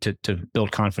need to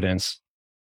build confidence,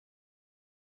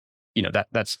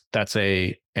 that's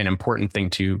an important thing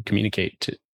to communicate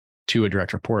to a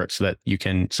direct report so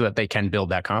that they can build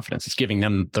that confidence. It's giving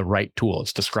them the right tool.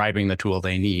 It's describing the tool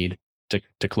they need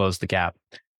to close the gap.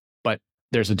 But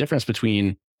there's a difference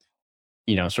between,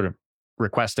 sort of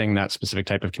requesting that specific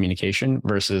type of communication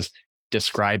versus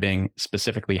describing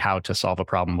specifically how to solve a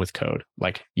problem with code.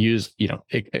 Like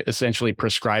essentially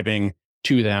prescribing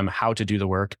to them how to do the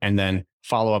work, and then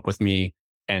follow up with me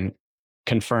and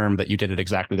confirm that you did it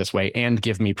exactly this way and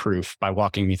give me proof by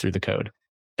walking me through the code.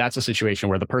 That's a situation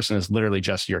where the person is literally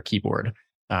just your keyboard,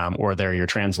 or they're your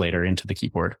translator into the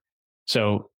keyboard.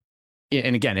 So,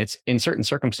 and again, it's in certain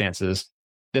circumstances,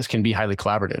 this can be highly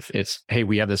collaborative. It's, hey,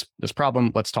 we have this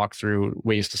problem. Let's talk through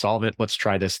ways to solve it. Let's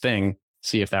try this thing,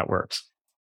 see if that works.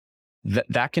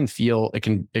 That can feel, it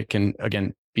can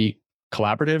again be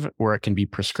collaborative, or it can be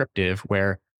prescriptive,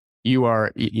 where you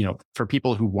are, for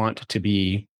people who want to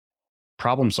be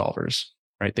problem solvers,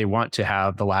 right? They want to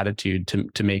have the latitude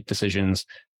to make decisions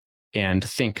and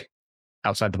think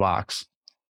outside the box.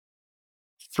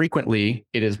 Frequently,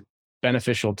 it is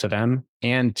beneficial to them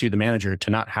and to the manager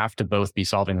to not have to both be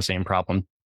solving the same problem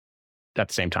at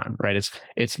the same time, right?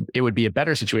 It would be a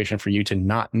better situation for you to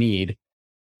not need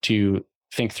to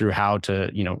think through how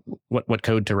to, what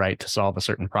code to write to solve a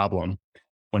certain problem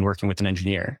when working with an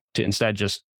engineer, to instead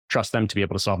just trust them to be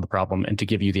able to solve the problem and to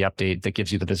give you the update that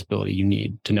gives you the visibility you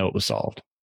need to know it was solved.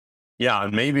 Yeah,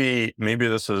 and maybe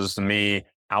this is me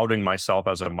outing myself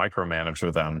as a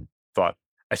micromanager then, but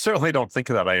I certainly don't think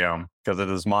that I am, because it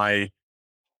is my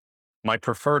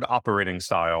preferred operating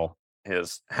style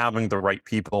is having the right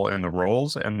people in the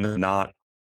roles and then not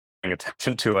paying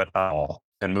attention to it at all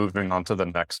and moving on to the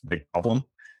next big problem.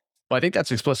 Well, I think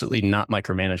that's explicitly not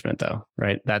micromanagement though,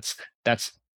 right? That's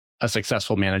a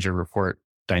successful manager report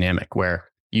dynamic where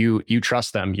you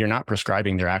trust them. You're not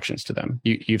prescribing their actions to them.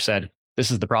 You've said,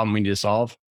 this is the problem we need to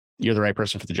solve. You're the right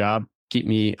person for the job. Keep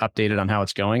me updated on how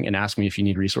it's going and ask me if you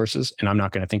need resources. And I'm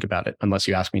not going to think about it unless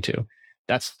you ask me to.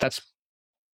 That's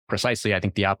precisely, I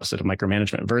think, the opposite of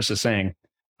micromanagement versus saying,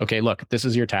 okay, look, this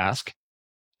is your task.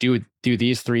 Do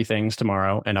these 3 things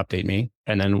tomorrow and update me.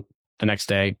 And then the next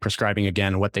day, prescribing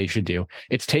again what they should do.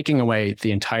 It's taking away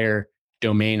the entire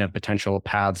domain of potential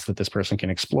paths that this person can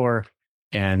explore.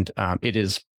 And it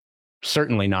is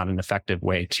certainly not an effective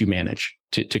way to manage,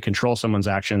 to control someone's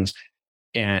actions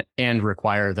and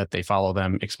require that they follow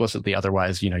them explicitly.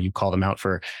 Otherwise, you call them out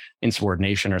for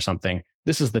insubordination or something.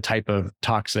 This is the type of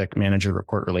toxic manager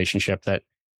report relationship that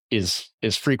is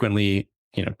frequently,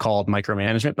 called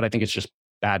micromanagement, but I think it's just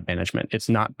bad management. It's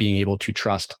not being able to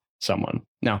trust someone.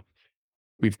 Now,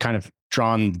 we've kind of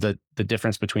drawn the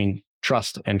difference between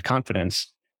trust and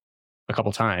confidence a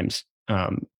couple times.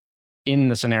 In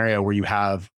the scenario where you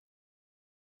have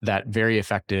that very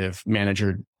effective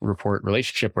manager report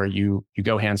relationship where you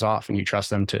go hands off and you trust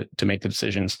them to make the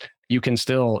decisions, you can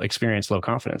still experience low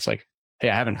confidence. Like, hey,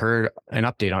 I haven't heard an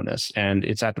update on this. And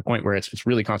it's at the point where it's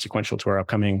really consequential to our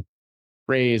upcoming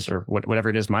raise or whatever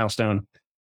it is, milestone.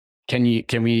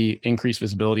 can we increase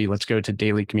visibility? Let's go to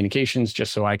daily communications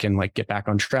just so I can like get back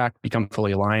on track, become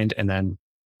fully aligned, and then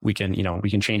we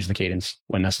can change the cadence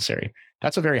when necessary.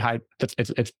 That's a very high,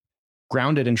 it's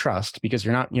grounded in trust, because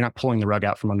you're not pulling the rug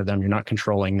out from under them. You're not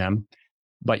controlling them,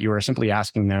 but you are simply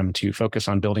asking them to focus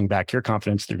on building back your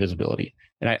confidence through visibility.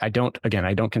 And I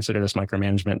don't consider this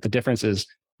micromanagement. The difference is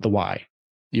the why.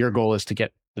 Your goal is to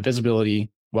get the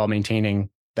visibility while maintaining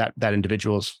that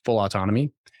individual's full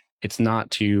autonomy. It's not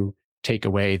to take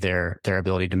away their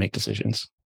ability to make decisions.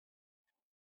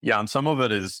 Yeah, and some of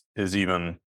it is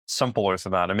even simpler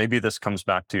than that. And maybe this comes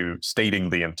back to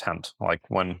stating the intent. Like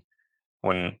when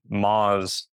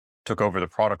Moz took over the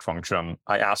product function,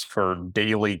 I asked for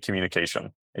daily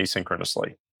communication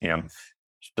asynchronously. And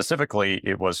specifically,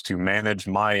 it was to manage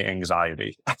my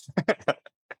anxiety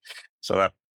so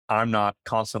that I'm not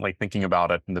constantly thinking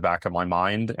about it in the back of my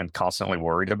mind and constantly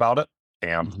worried about it.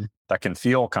 And that can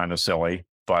feel kind of silly,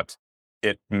 but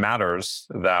it matters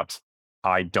that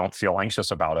I don't feel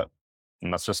anxious about it.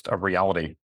 And that's just a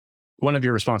reality. One of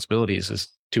your responsibilities is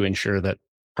to ensure that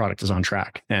product is on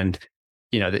track. And,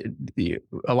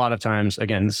 a lot of times,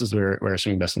 again, this is where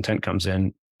assuming best intent comes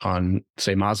in on,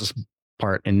 say, Moz's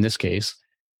part in this case,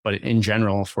 but in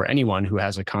general, for anyone who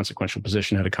has a consequential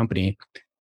position at a company,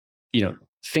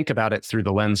 think about it through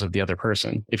the lens of the other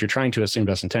person. If you're trying to assume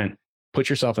best intent, put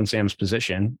yourself in Sam's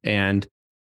position and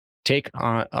take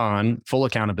on full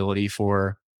accountability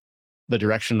for the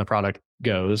direction the product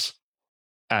goes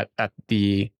at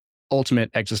the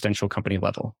ultimate existential company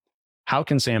level. How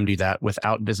can Sam do that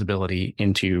without visibility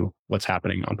into what's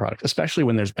happening on product, especially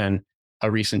when there's been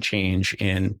a recent change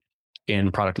in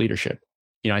product leadership?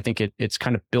 I think it's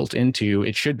kind of built into,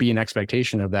 it should be an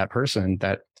expectation of that person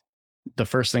that the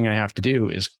first thing I have to do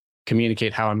is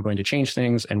communicate how I'm going to change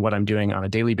things and what I'm doing on a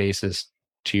daily basis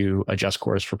to adjust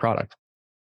course for product.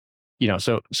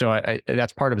 So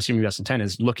that's part of assuming best intent,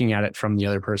 is looking at it from the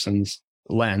other person's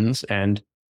lens. And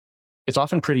it's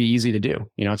often pretty easy to do.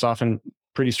 It's often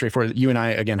pretty straightforward. You and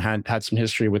I, again, had some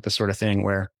history with this sort of thing,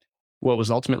 where what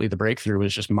was ultimately the breakthrough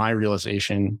was just my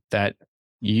realization that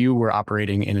you were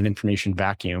operating in an information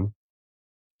vacuum,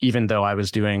 even though I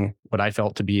was doing what I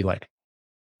felt to be like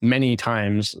many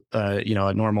times, a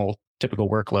normal, typical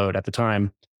workload at the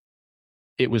time.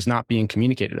 It was not being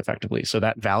communicated effectively. So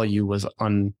that value was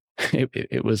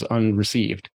it was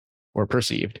unreceived or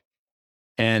perceived.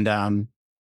 And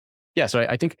so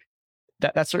I think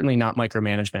that's certainly not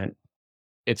micromanagement.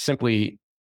 It's simply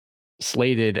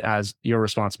slated as your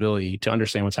responsibility to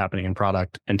understand what's happening in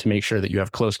product and to make sure that you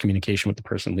have close communication with the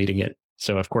person leading it.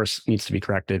 So of course it needs to be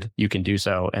corrected. You can do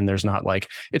so. And there's not like,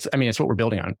 it's what we're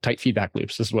building on, tight feedback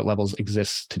loops. This is what Levels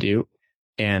exists to do.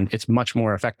 And it's much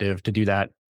more effective to do that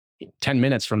 10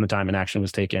 minutes from the time an action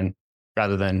was taken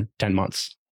rather than 10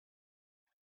 months.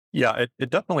 Yeah, it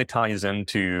definitely ties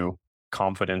into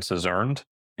confidence is earned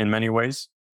in many ways.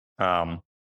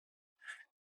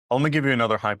 Let me give you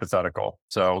another hypothetical.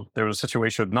 So there was a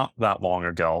situation not that long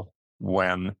ago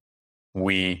when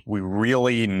we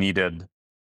really needed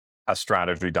a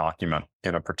strategy document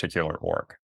in a particular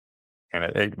org. And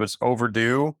it was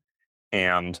overdue.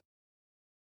 And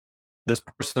this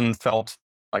person felt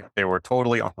like they were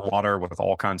totally underwater with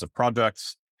all kinds of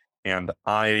projects. And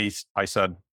I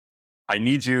said, I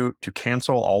need you to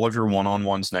cancel all of your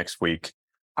one-on-ones next week.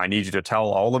 I need you to tell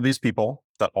all of these people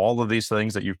that all of these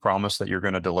things that you've promised that you're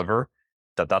going to deliver,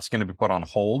 that's going to be put on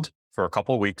hold for a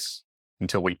couple of weeks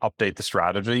until we update the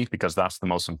strategy, because that's the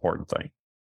most important thing.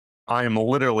 I am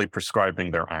literally prescribing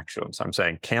their actions. I'm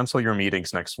saying, cancel your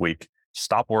meetings next week,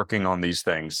 stop working on these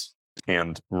things,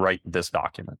 and write this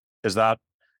document. Is that,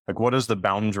 what is the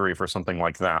boundary for something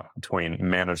like that between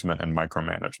management and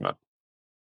micromanagement?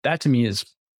 That to me is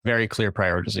very clear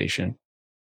prioritization.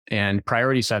 And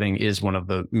priority setting is one of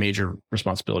the major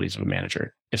responsibilities of a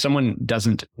manager. If someone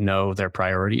doesn't know their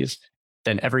priorities,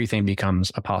 then everything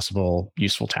becomes a possible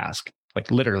useful task,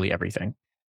 like literally everything.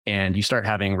 And you start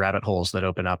having rabbit holes that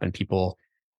open up, and people,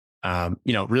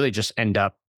 really just end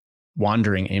up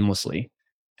wandering aimlessly.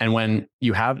 And when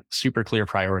you have super clear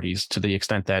priorities to the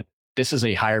extent that this is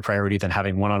a higher priority than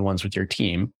having one-on-ones with your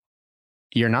team,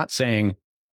 you're not saying,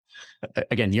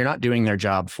 again, you're not doing their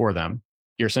job for them.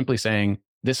 You're simply saying,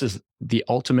 this is the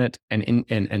ultimate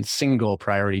and single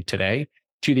priority today,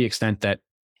 to the extent that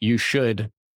you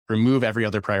should remove every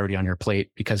other priority on your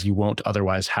plate because you won't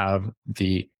otherwise have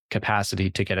the capacity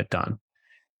to get it done.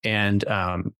 And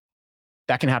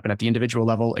that can happen at the individual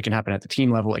level. It can happen at the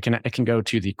team level. It can go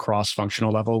to the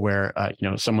cross-functional level where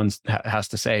someone has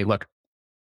to say, look,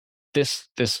 this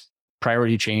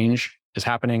priority change is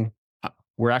happening.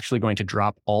 we're actually going to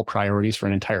drop all priorities for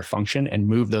an entire function and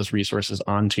move those resources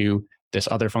onto this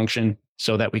other function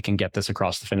so that we can get this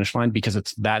across the finish line because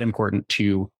it's that important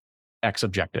to X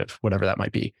objective, whatever that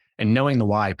might be. And knowing the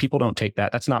why, people don't take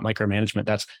that. That's not micromanagement.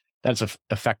 That's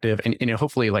effective. And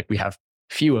hopefully, like, we have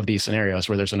few of these scenarios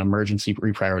where there's an emergency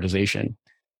reprioritization.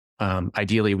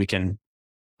 Ideally, we can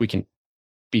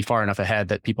be far enough ahead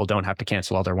that people don't have to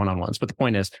cancel all their one-on-ones. But the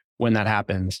point is, when that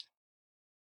happens,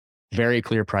 very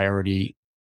clear priority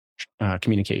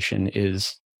communication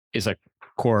is a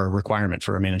core requirement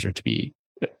for a manager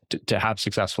to have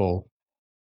successful,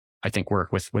 I think,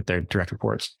 work with their direct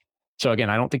reports. So again,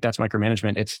 I don't think that's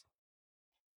micromanagement.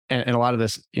 And a lot of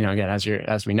this, again,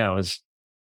 as we know,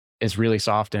 is really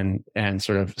soft and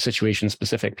sort of situation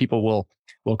specific. People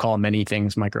will call many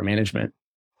things micromanagement,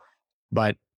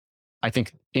 but I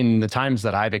think in the times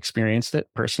that I've experienced it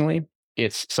personally,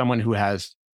 it's someone who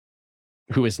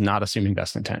is not assuming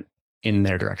best intent in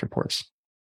their direct reports.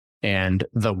 And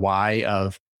the why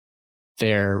of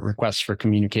their requests for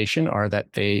communication are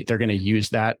that they're going to use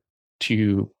that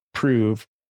to prove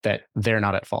that they're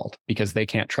not at fault because they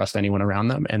can't trust anyone around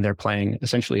them. And they're playing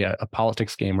essentially a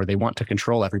politics game where they want to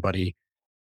control everybody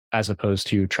as opposed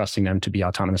to trusting them to be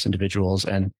autonomous individuals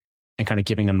and kind of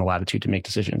giving them the latitude to make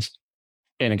decisions.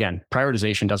 And again,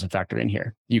 prioritization doesn't factor in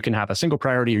here. You can have a single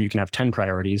priority or you can have 10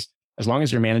 priorities. As long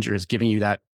as your manager is giving you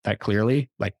that clearly,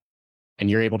 and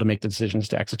you're able to make the decisions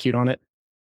to execute on it,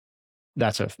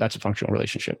 that's a functional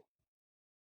relationship.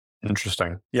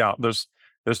 Interesting. Yeah, there's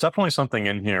definitely something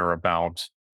in here about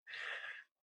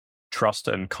trust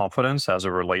and confidence as it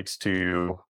relates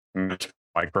to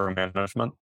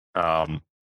micromanagement.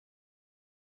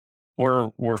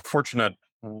 We're fortunate.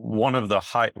 One of the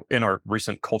in our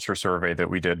recent culture survey that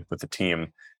we did with the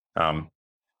team, one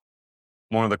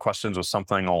of the questions was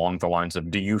something along the lines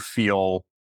of, do you feel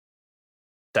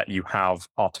that you have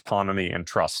autonomy and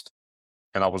trust?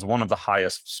 And that was one of the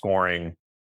highest scoring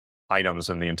items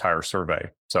in the entire survey.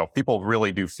 So people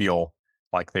really do feel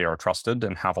like they are trusted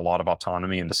and have a lot of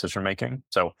autonomy in decision making.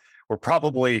 So we're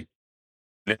probably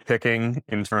nitpicking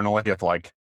internally of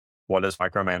what is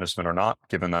micromanagement or not,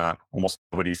 given that almost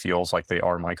nobody feels like they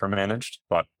are micromanaged.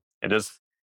 But it is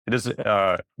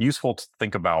useful to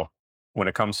think about when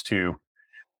it comes to,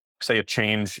 say, a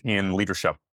change in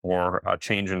leadership or a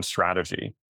change in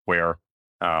strategy, where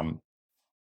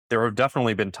there have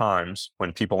definitely been times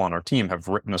when people on our team have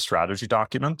written a strategy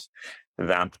document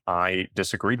that I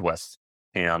disagreed with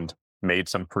and made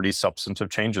some pretty substantive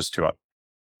changes to it.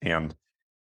 And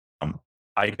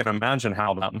I can imagine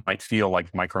how that might feel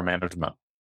like micromanagement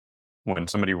when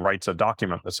somebody writes a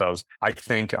document that says, I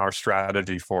think our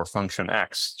strategy for function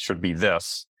X should be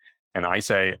this. And I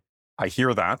say, I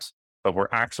hear that, but we're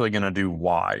actually going to do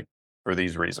Y for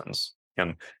these reasons.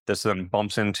 And this then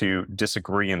bumps into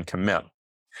disagree and commit,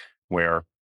 where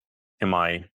am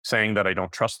I saying that I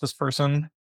don't trust this person?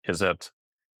 Is it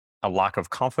a lack of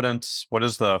confidence?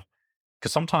 Because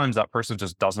sometimes that person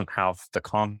just doesn't have the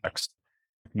context.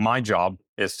 My job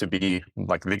is to be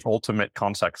like the ultimate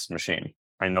context machine.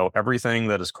 I know everything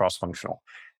that is cross-functional.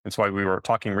 That's why we were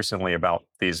talking recently about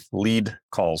these lead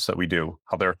calls that we do,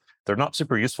 how they're not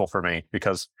super useful for me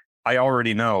because I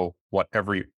already know what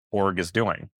every org is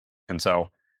doing. And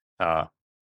so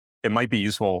it might be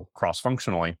useful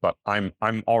cross-functionally, but I'm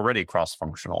already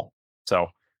cross-functional. So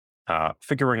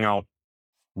figuring out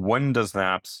when does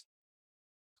that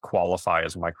qualify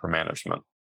as micromanagement?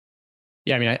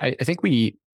 Yeah, I mean, I think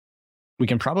we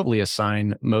can probably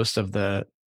assign most of the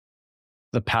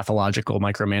pathological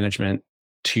micromanagement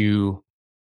to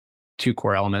two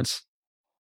core elements.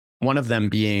 One of them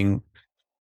being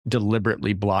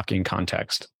deliberately blocking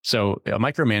context. So a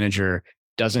micromanager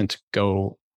doesn't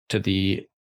go to the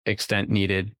extent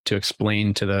needed to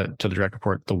explain to the direct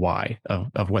report the why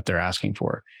of what they're asking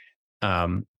for.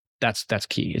 That's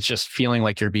key. It's just feeling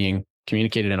like you're being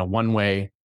communicated in a one-way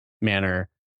manner.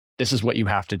 This is what you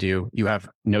have to do. You have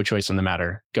no choice in the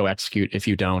matter. Go execute. If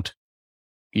you don't,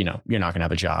 you're not going to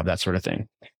have a job, that sort of thing.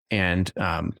 And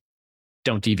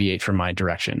don't deviate from my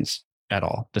directions at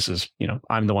all. This is,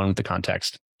 I'm the one with the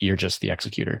context. You're just the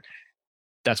executor.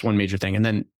 That's one major thing. And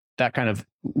then that kind of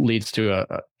leads to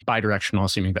a bidirectional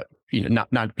assuming that,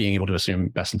 not being able to assume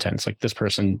best intent. It's like this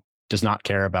person does not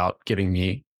care about giving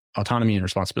me autonomy and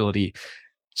responsibility.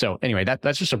 So anyway,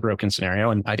 that's just a broken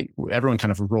scenario. And I think everyone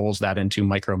kind of rolls that into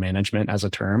micromanagement as a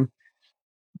term,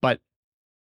 but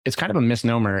it's kind of a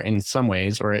misnomer in some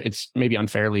ways, or it's maybe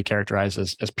unfairly characterized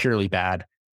as purely bad.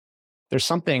 There's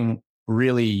something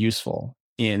really useful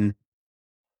in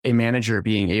a manager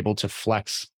being able to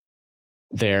flex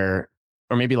or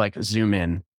maybe zoom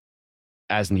in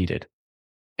as needed.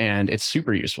 And it's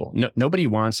super useful. Nobody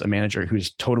wants a manager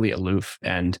who's totally aloof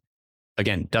and,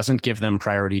 again, doesn't give them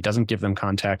priority, doesn't give them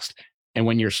context. And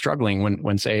when you're struggling,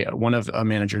 when say one of a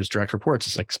manager's direct reports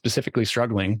is like specifically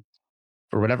struggling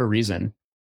for whatever reason,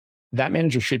 that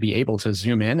manager should be able to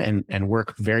zoom in and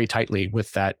work very tightly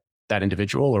with that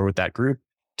individual or with that group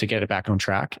to get it back on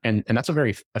track. And that's a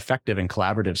very effective and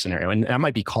collaborative scenario. And that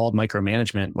might be called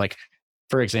micromanagement. Like,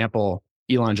 for example,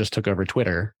 Elon just took over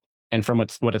Twitter. And from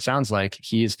what it sounds like,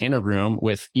 he's in a room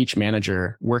with each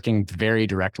manager, working very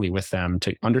directly with them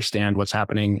to understand what's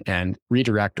happening and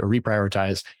redirect or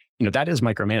reprioritize. That is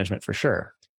micromanagement for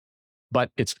sure. But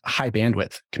it's high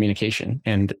bandwidth communication.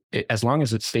 And as long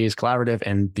as it stays collaborative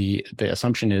and the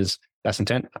assumption is best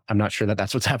intent, I'm not sure that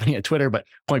that's what's happening at Twitter, but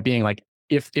point being, like,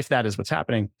 if that is what's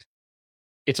happening,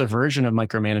 it's a version of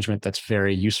micromanagement that's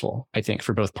very useful, I think,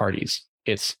 for both parties.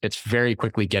 It's very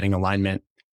quickly getting alignment,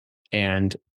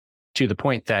 and to the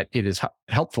point that it is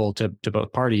helpful to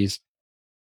both parties,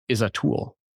 is a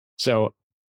tool. So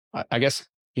I guess,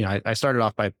 I started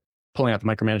off by pulling out the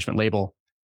micromanagement label.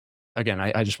 Again,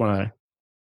 I just want to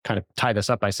kind of tie this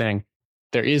up by saying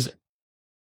there is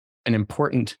an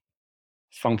important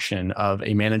function of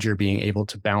a manager being able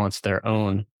to balance their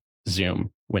own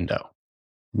Zoom window.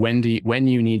 When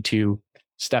you need to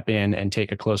step in and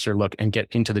take a closer look and get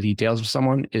into the details of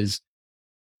someone is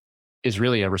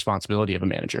really a responsibility of a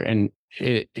manager. And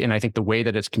I think the way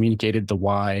that it's communicated, the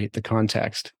why, the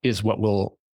context, is what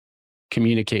will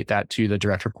communicate that to the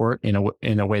direct report in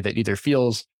a way that either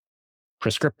feels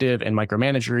prescriptive and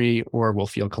micromanagery or will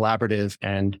feel collaborative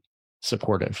and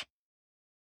supportive.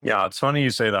 Yeah, it's funny you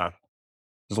say that.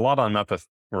 There's a lot on that to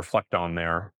reflect on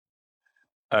there.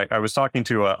 I was talking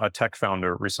to a tech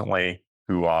founder recently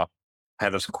who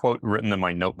had this quote written in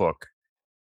my notebook.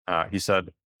 He said,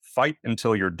 "Fight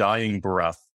until your dying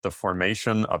breath the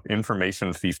formation of information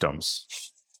fiefdoms."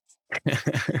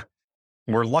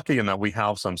 We're lucky in that we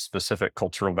have some specific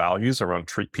cultural values around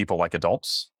treat people like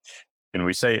adults. And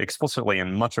we say explicitly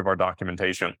in much of our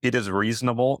documentation, it is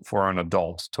reasonable for an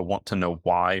adult to want to know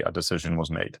why a decision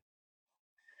was made.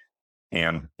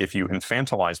 And if you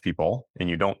infantilize people and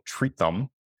you don't treat them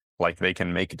like they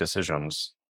can make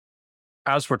decisions,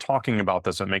 as we're talking about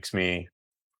this, it makes me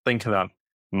think that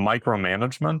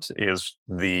micromanagement is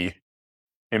in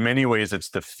many ways, it's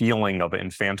the feeling of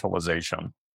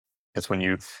infantilization. It's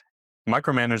when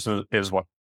micromanagement is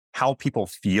how people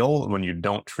feel when you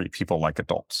don't treat people like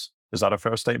adults. Is that a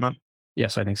fair statement?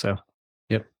 Yes, I think so.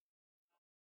 Yep.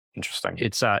 Interesting.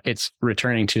 It's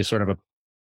returning to sort of a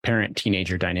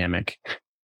parent-teenager dynamic,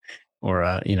 or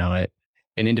an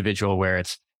individual where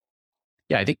it's,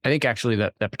 I think actually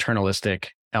that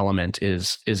paternalistic element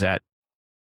is at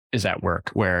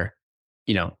work, where,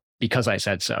 because I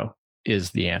said so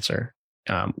is the answer.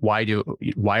 Why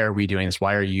are we doing this?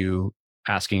 Why are you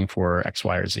asking for X,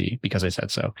 Y, or Z? Because I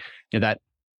said so. That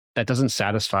doesn't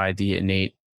satisfy the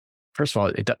innate. First of all,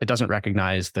 it doesn't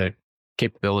recognize the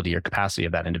capability or capacity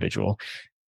of that individual.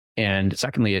 And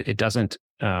secondly, it doesn't,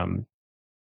 I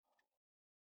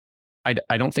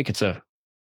don't think it's an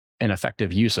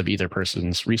effective use of either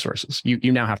person's resources.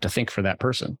 You now have to think for that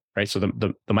person, right? So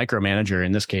the micromanager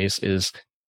in this case is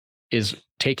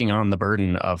taking on the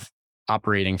burden of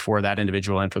operating for that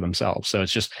individual and for themselves. So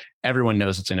it's just, everyone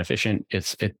knows it's inefficient.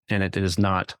 And it is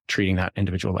not treating that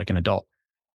individual like an adult.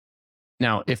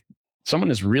 Now, if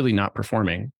someone is really not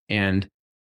performing, and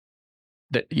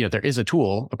that, there is a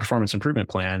tool, a performance improvement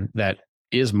plan, that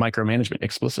is micromanagement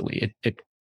explicitly.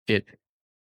 It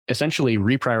essentially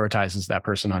reprioritizes that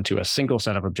person onto a single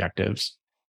set of objectives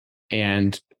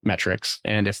and metrics.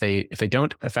 And if they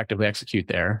don't effectively execute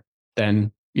there,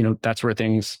 then, that's where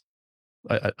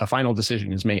a final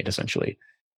decision is made, essentially.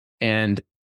 And,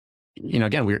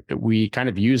 again, we kind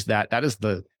of use that is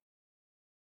the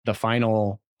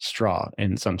final straw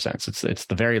in some sense. It's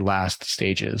the very last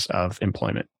stages of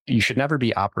employment. You should never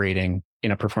be operating in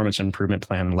a performance improvement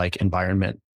plan like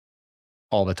environment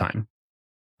all the time,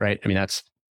 right? I mean,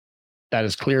 that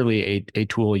is clearly a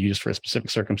tool used for a specific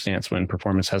circumstance when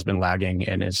performance has been lagging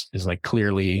and is like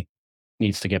clearly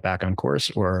needs to get back on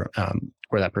course, or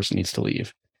where that person needs to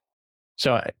leave.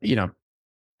 So, I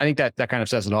think that kind of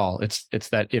says it all. It's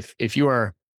that if you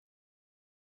are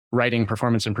writing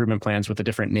performance improvement plans with a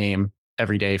different name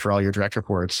every day for all your direct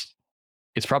reports,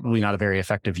 it's probably not a very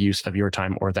effective use of your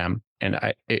time or them. And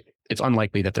it's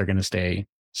unlikely that they're going to stay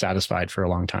satisfied for a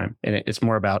long time. And it's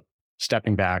more about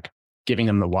stepping back, giving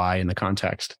them the why and the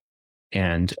context,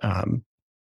 and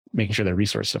making sure they're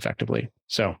resourced effectively.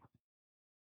 So,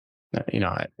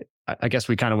 I guess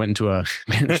we kind of went into a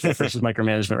management versus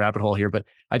micromanagement rabbit hole here, but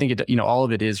I think all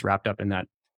of it is wrapped up in that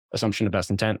assumption of best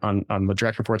intent on the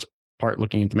direct reports part,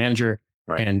 looking at the manager,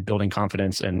 Right. and building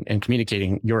confidence and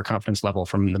communicating your confidence level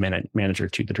from the manager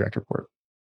to the direct report.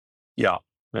 Yeah.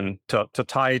 And to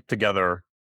tie together,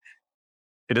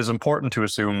 it is important to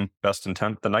assume best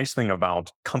intent. The nice thing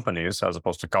about companies as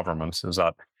opposed to governments is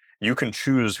that you can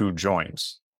choose who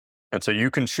joins. And so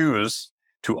you can choose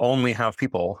to only have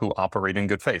people who operate in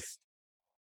good faith.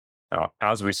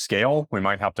 As we scale, we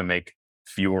might have to make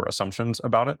fewer assumptions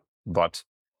about it, but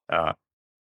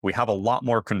we have a lot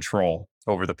more control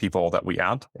over the people that we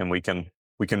add, and we can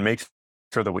make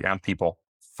sure that we add people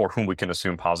for whom we can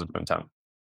assume positive intent.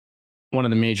 One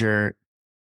of the major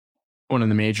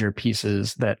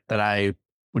pieces that I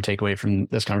would take away from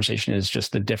this conversation is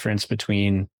just the difference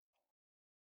between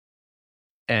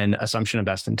an assumption of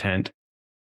best intent,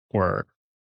 or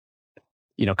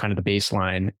kind of the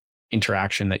baseline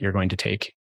interaction that you're going to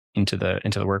take into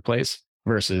the workplace,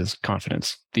 versus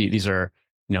confidence. These are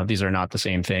not the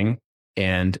same thing,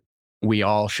 and we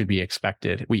all should be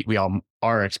expected. We all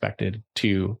are expected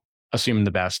to assume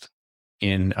the best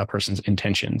in a person's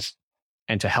intentions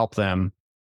and to help them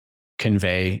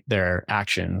convey their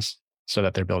actions so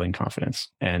that they're building confidence.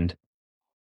 And,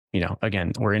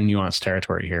 again, we're in nuanced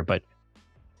territory here, but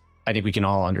I think we can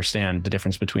all understand the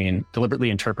difference between deliberately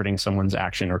interpreting someone's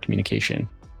action or communication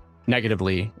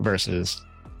negatively versus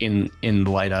in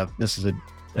light of, this is a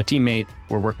teammate,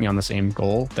 we're working on the same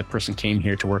goal, that person came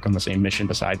here to work on the same mission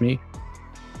beside me.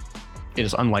 It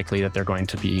is unlikely that they're going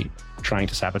to be trying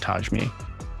to sabotage me.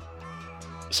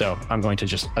 So I'm going to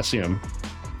just assume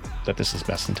that this is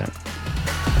best intent.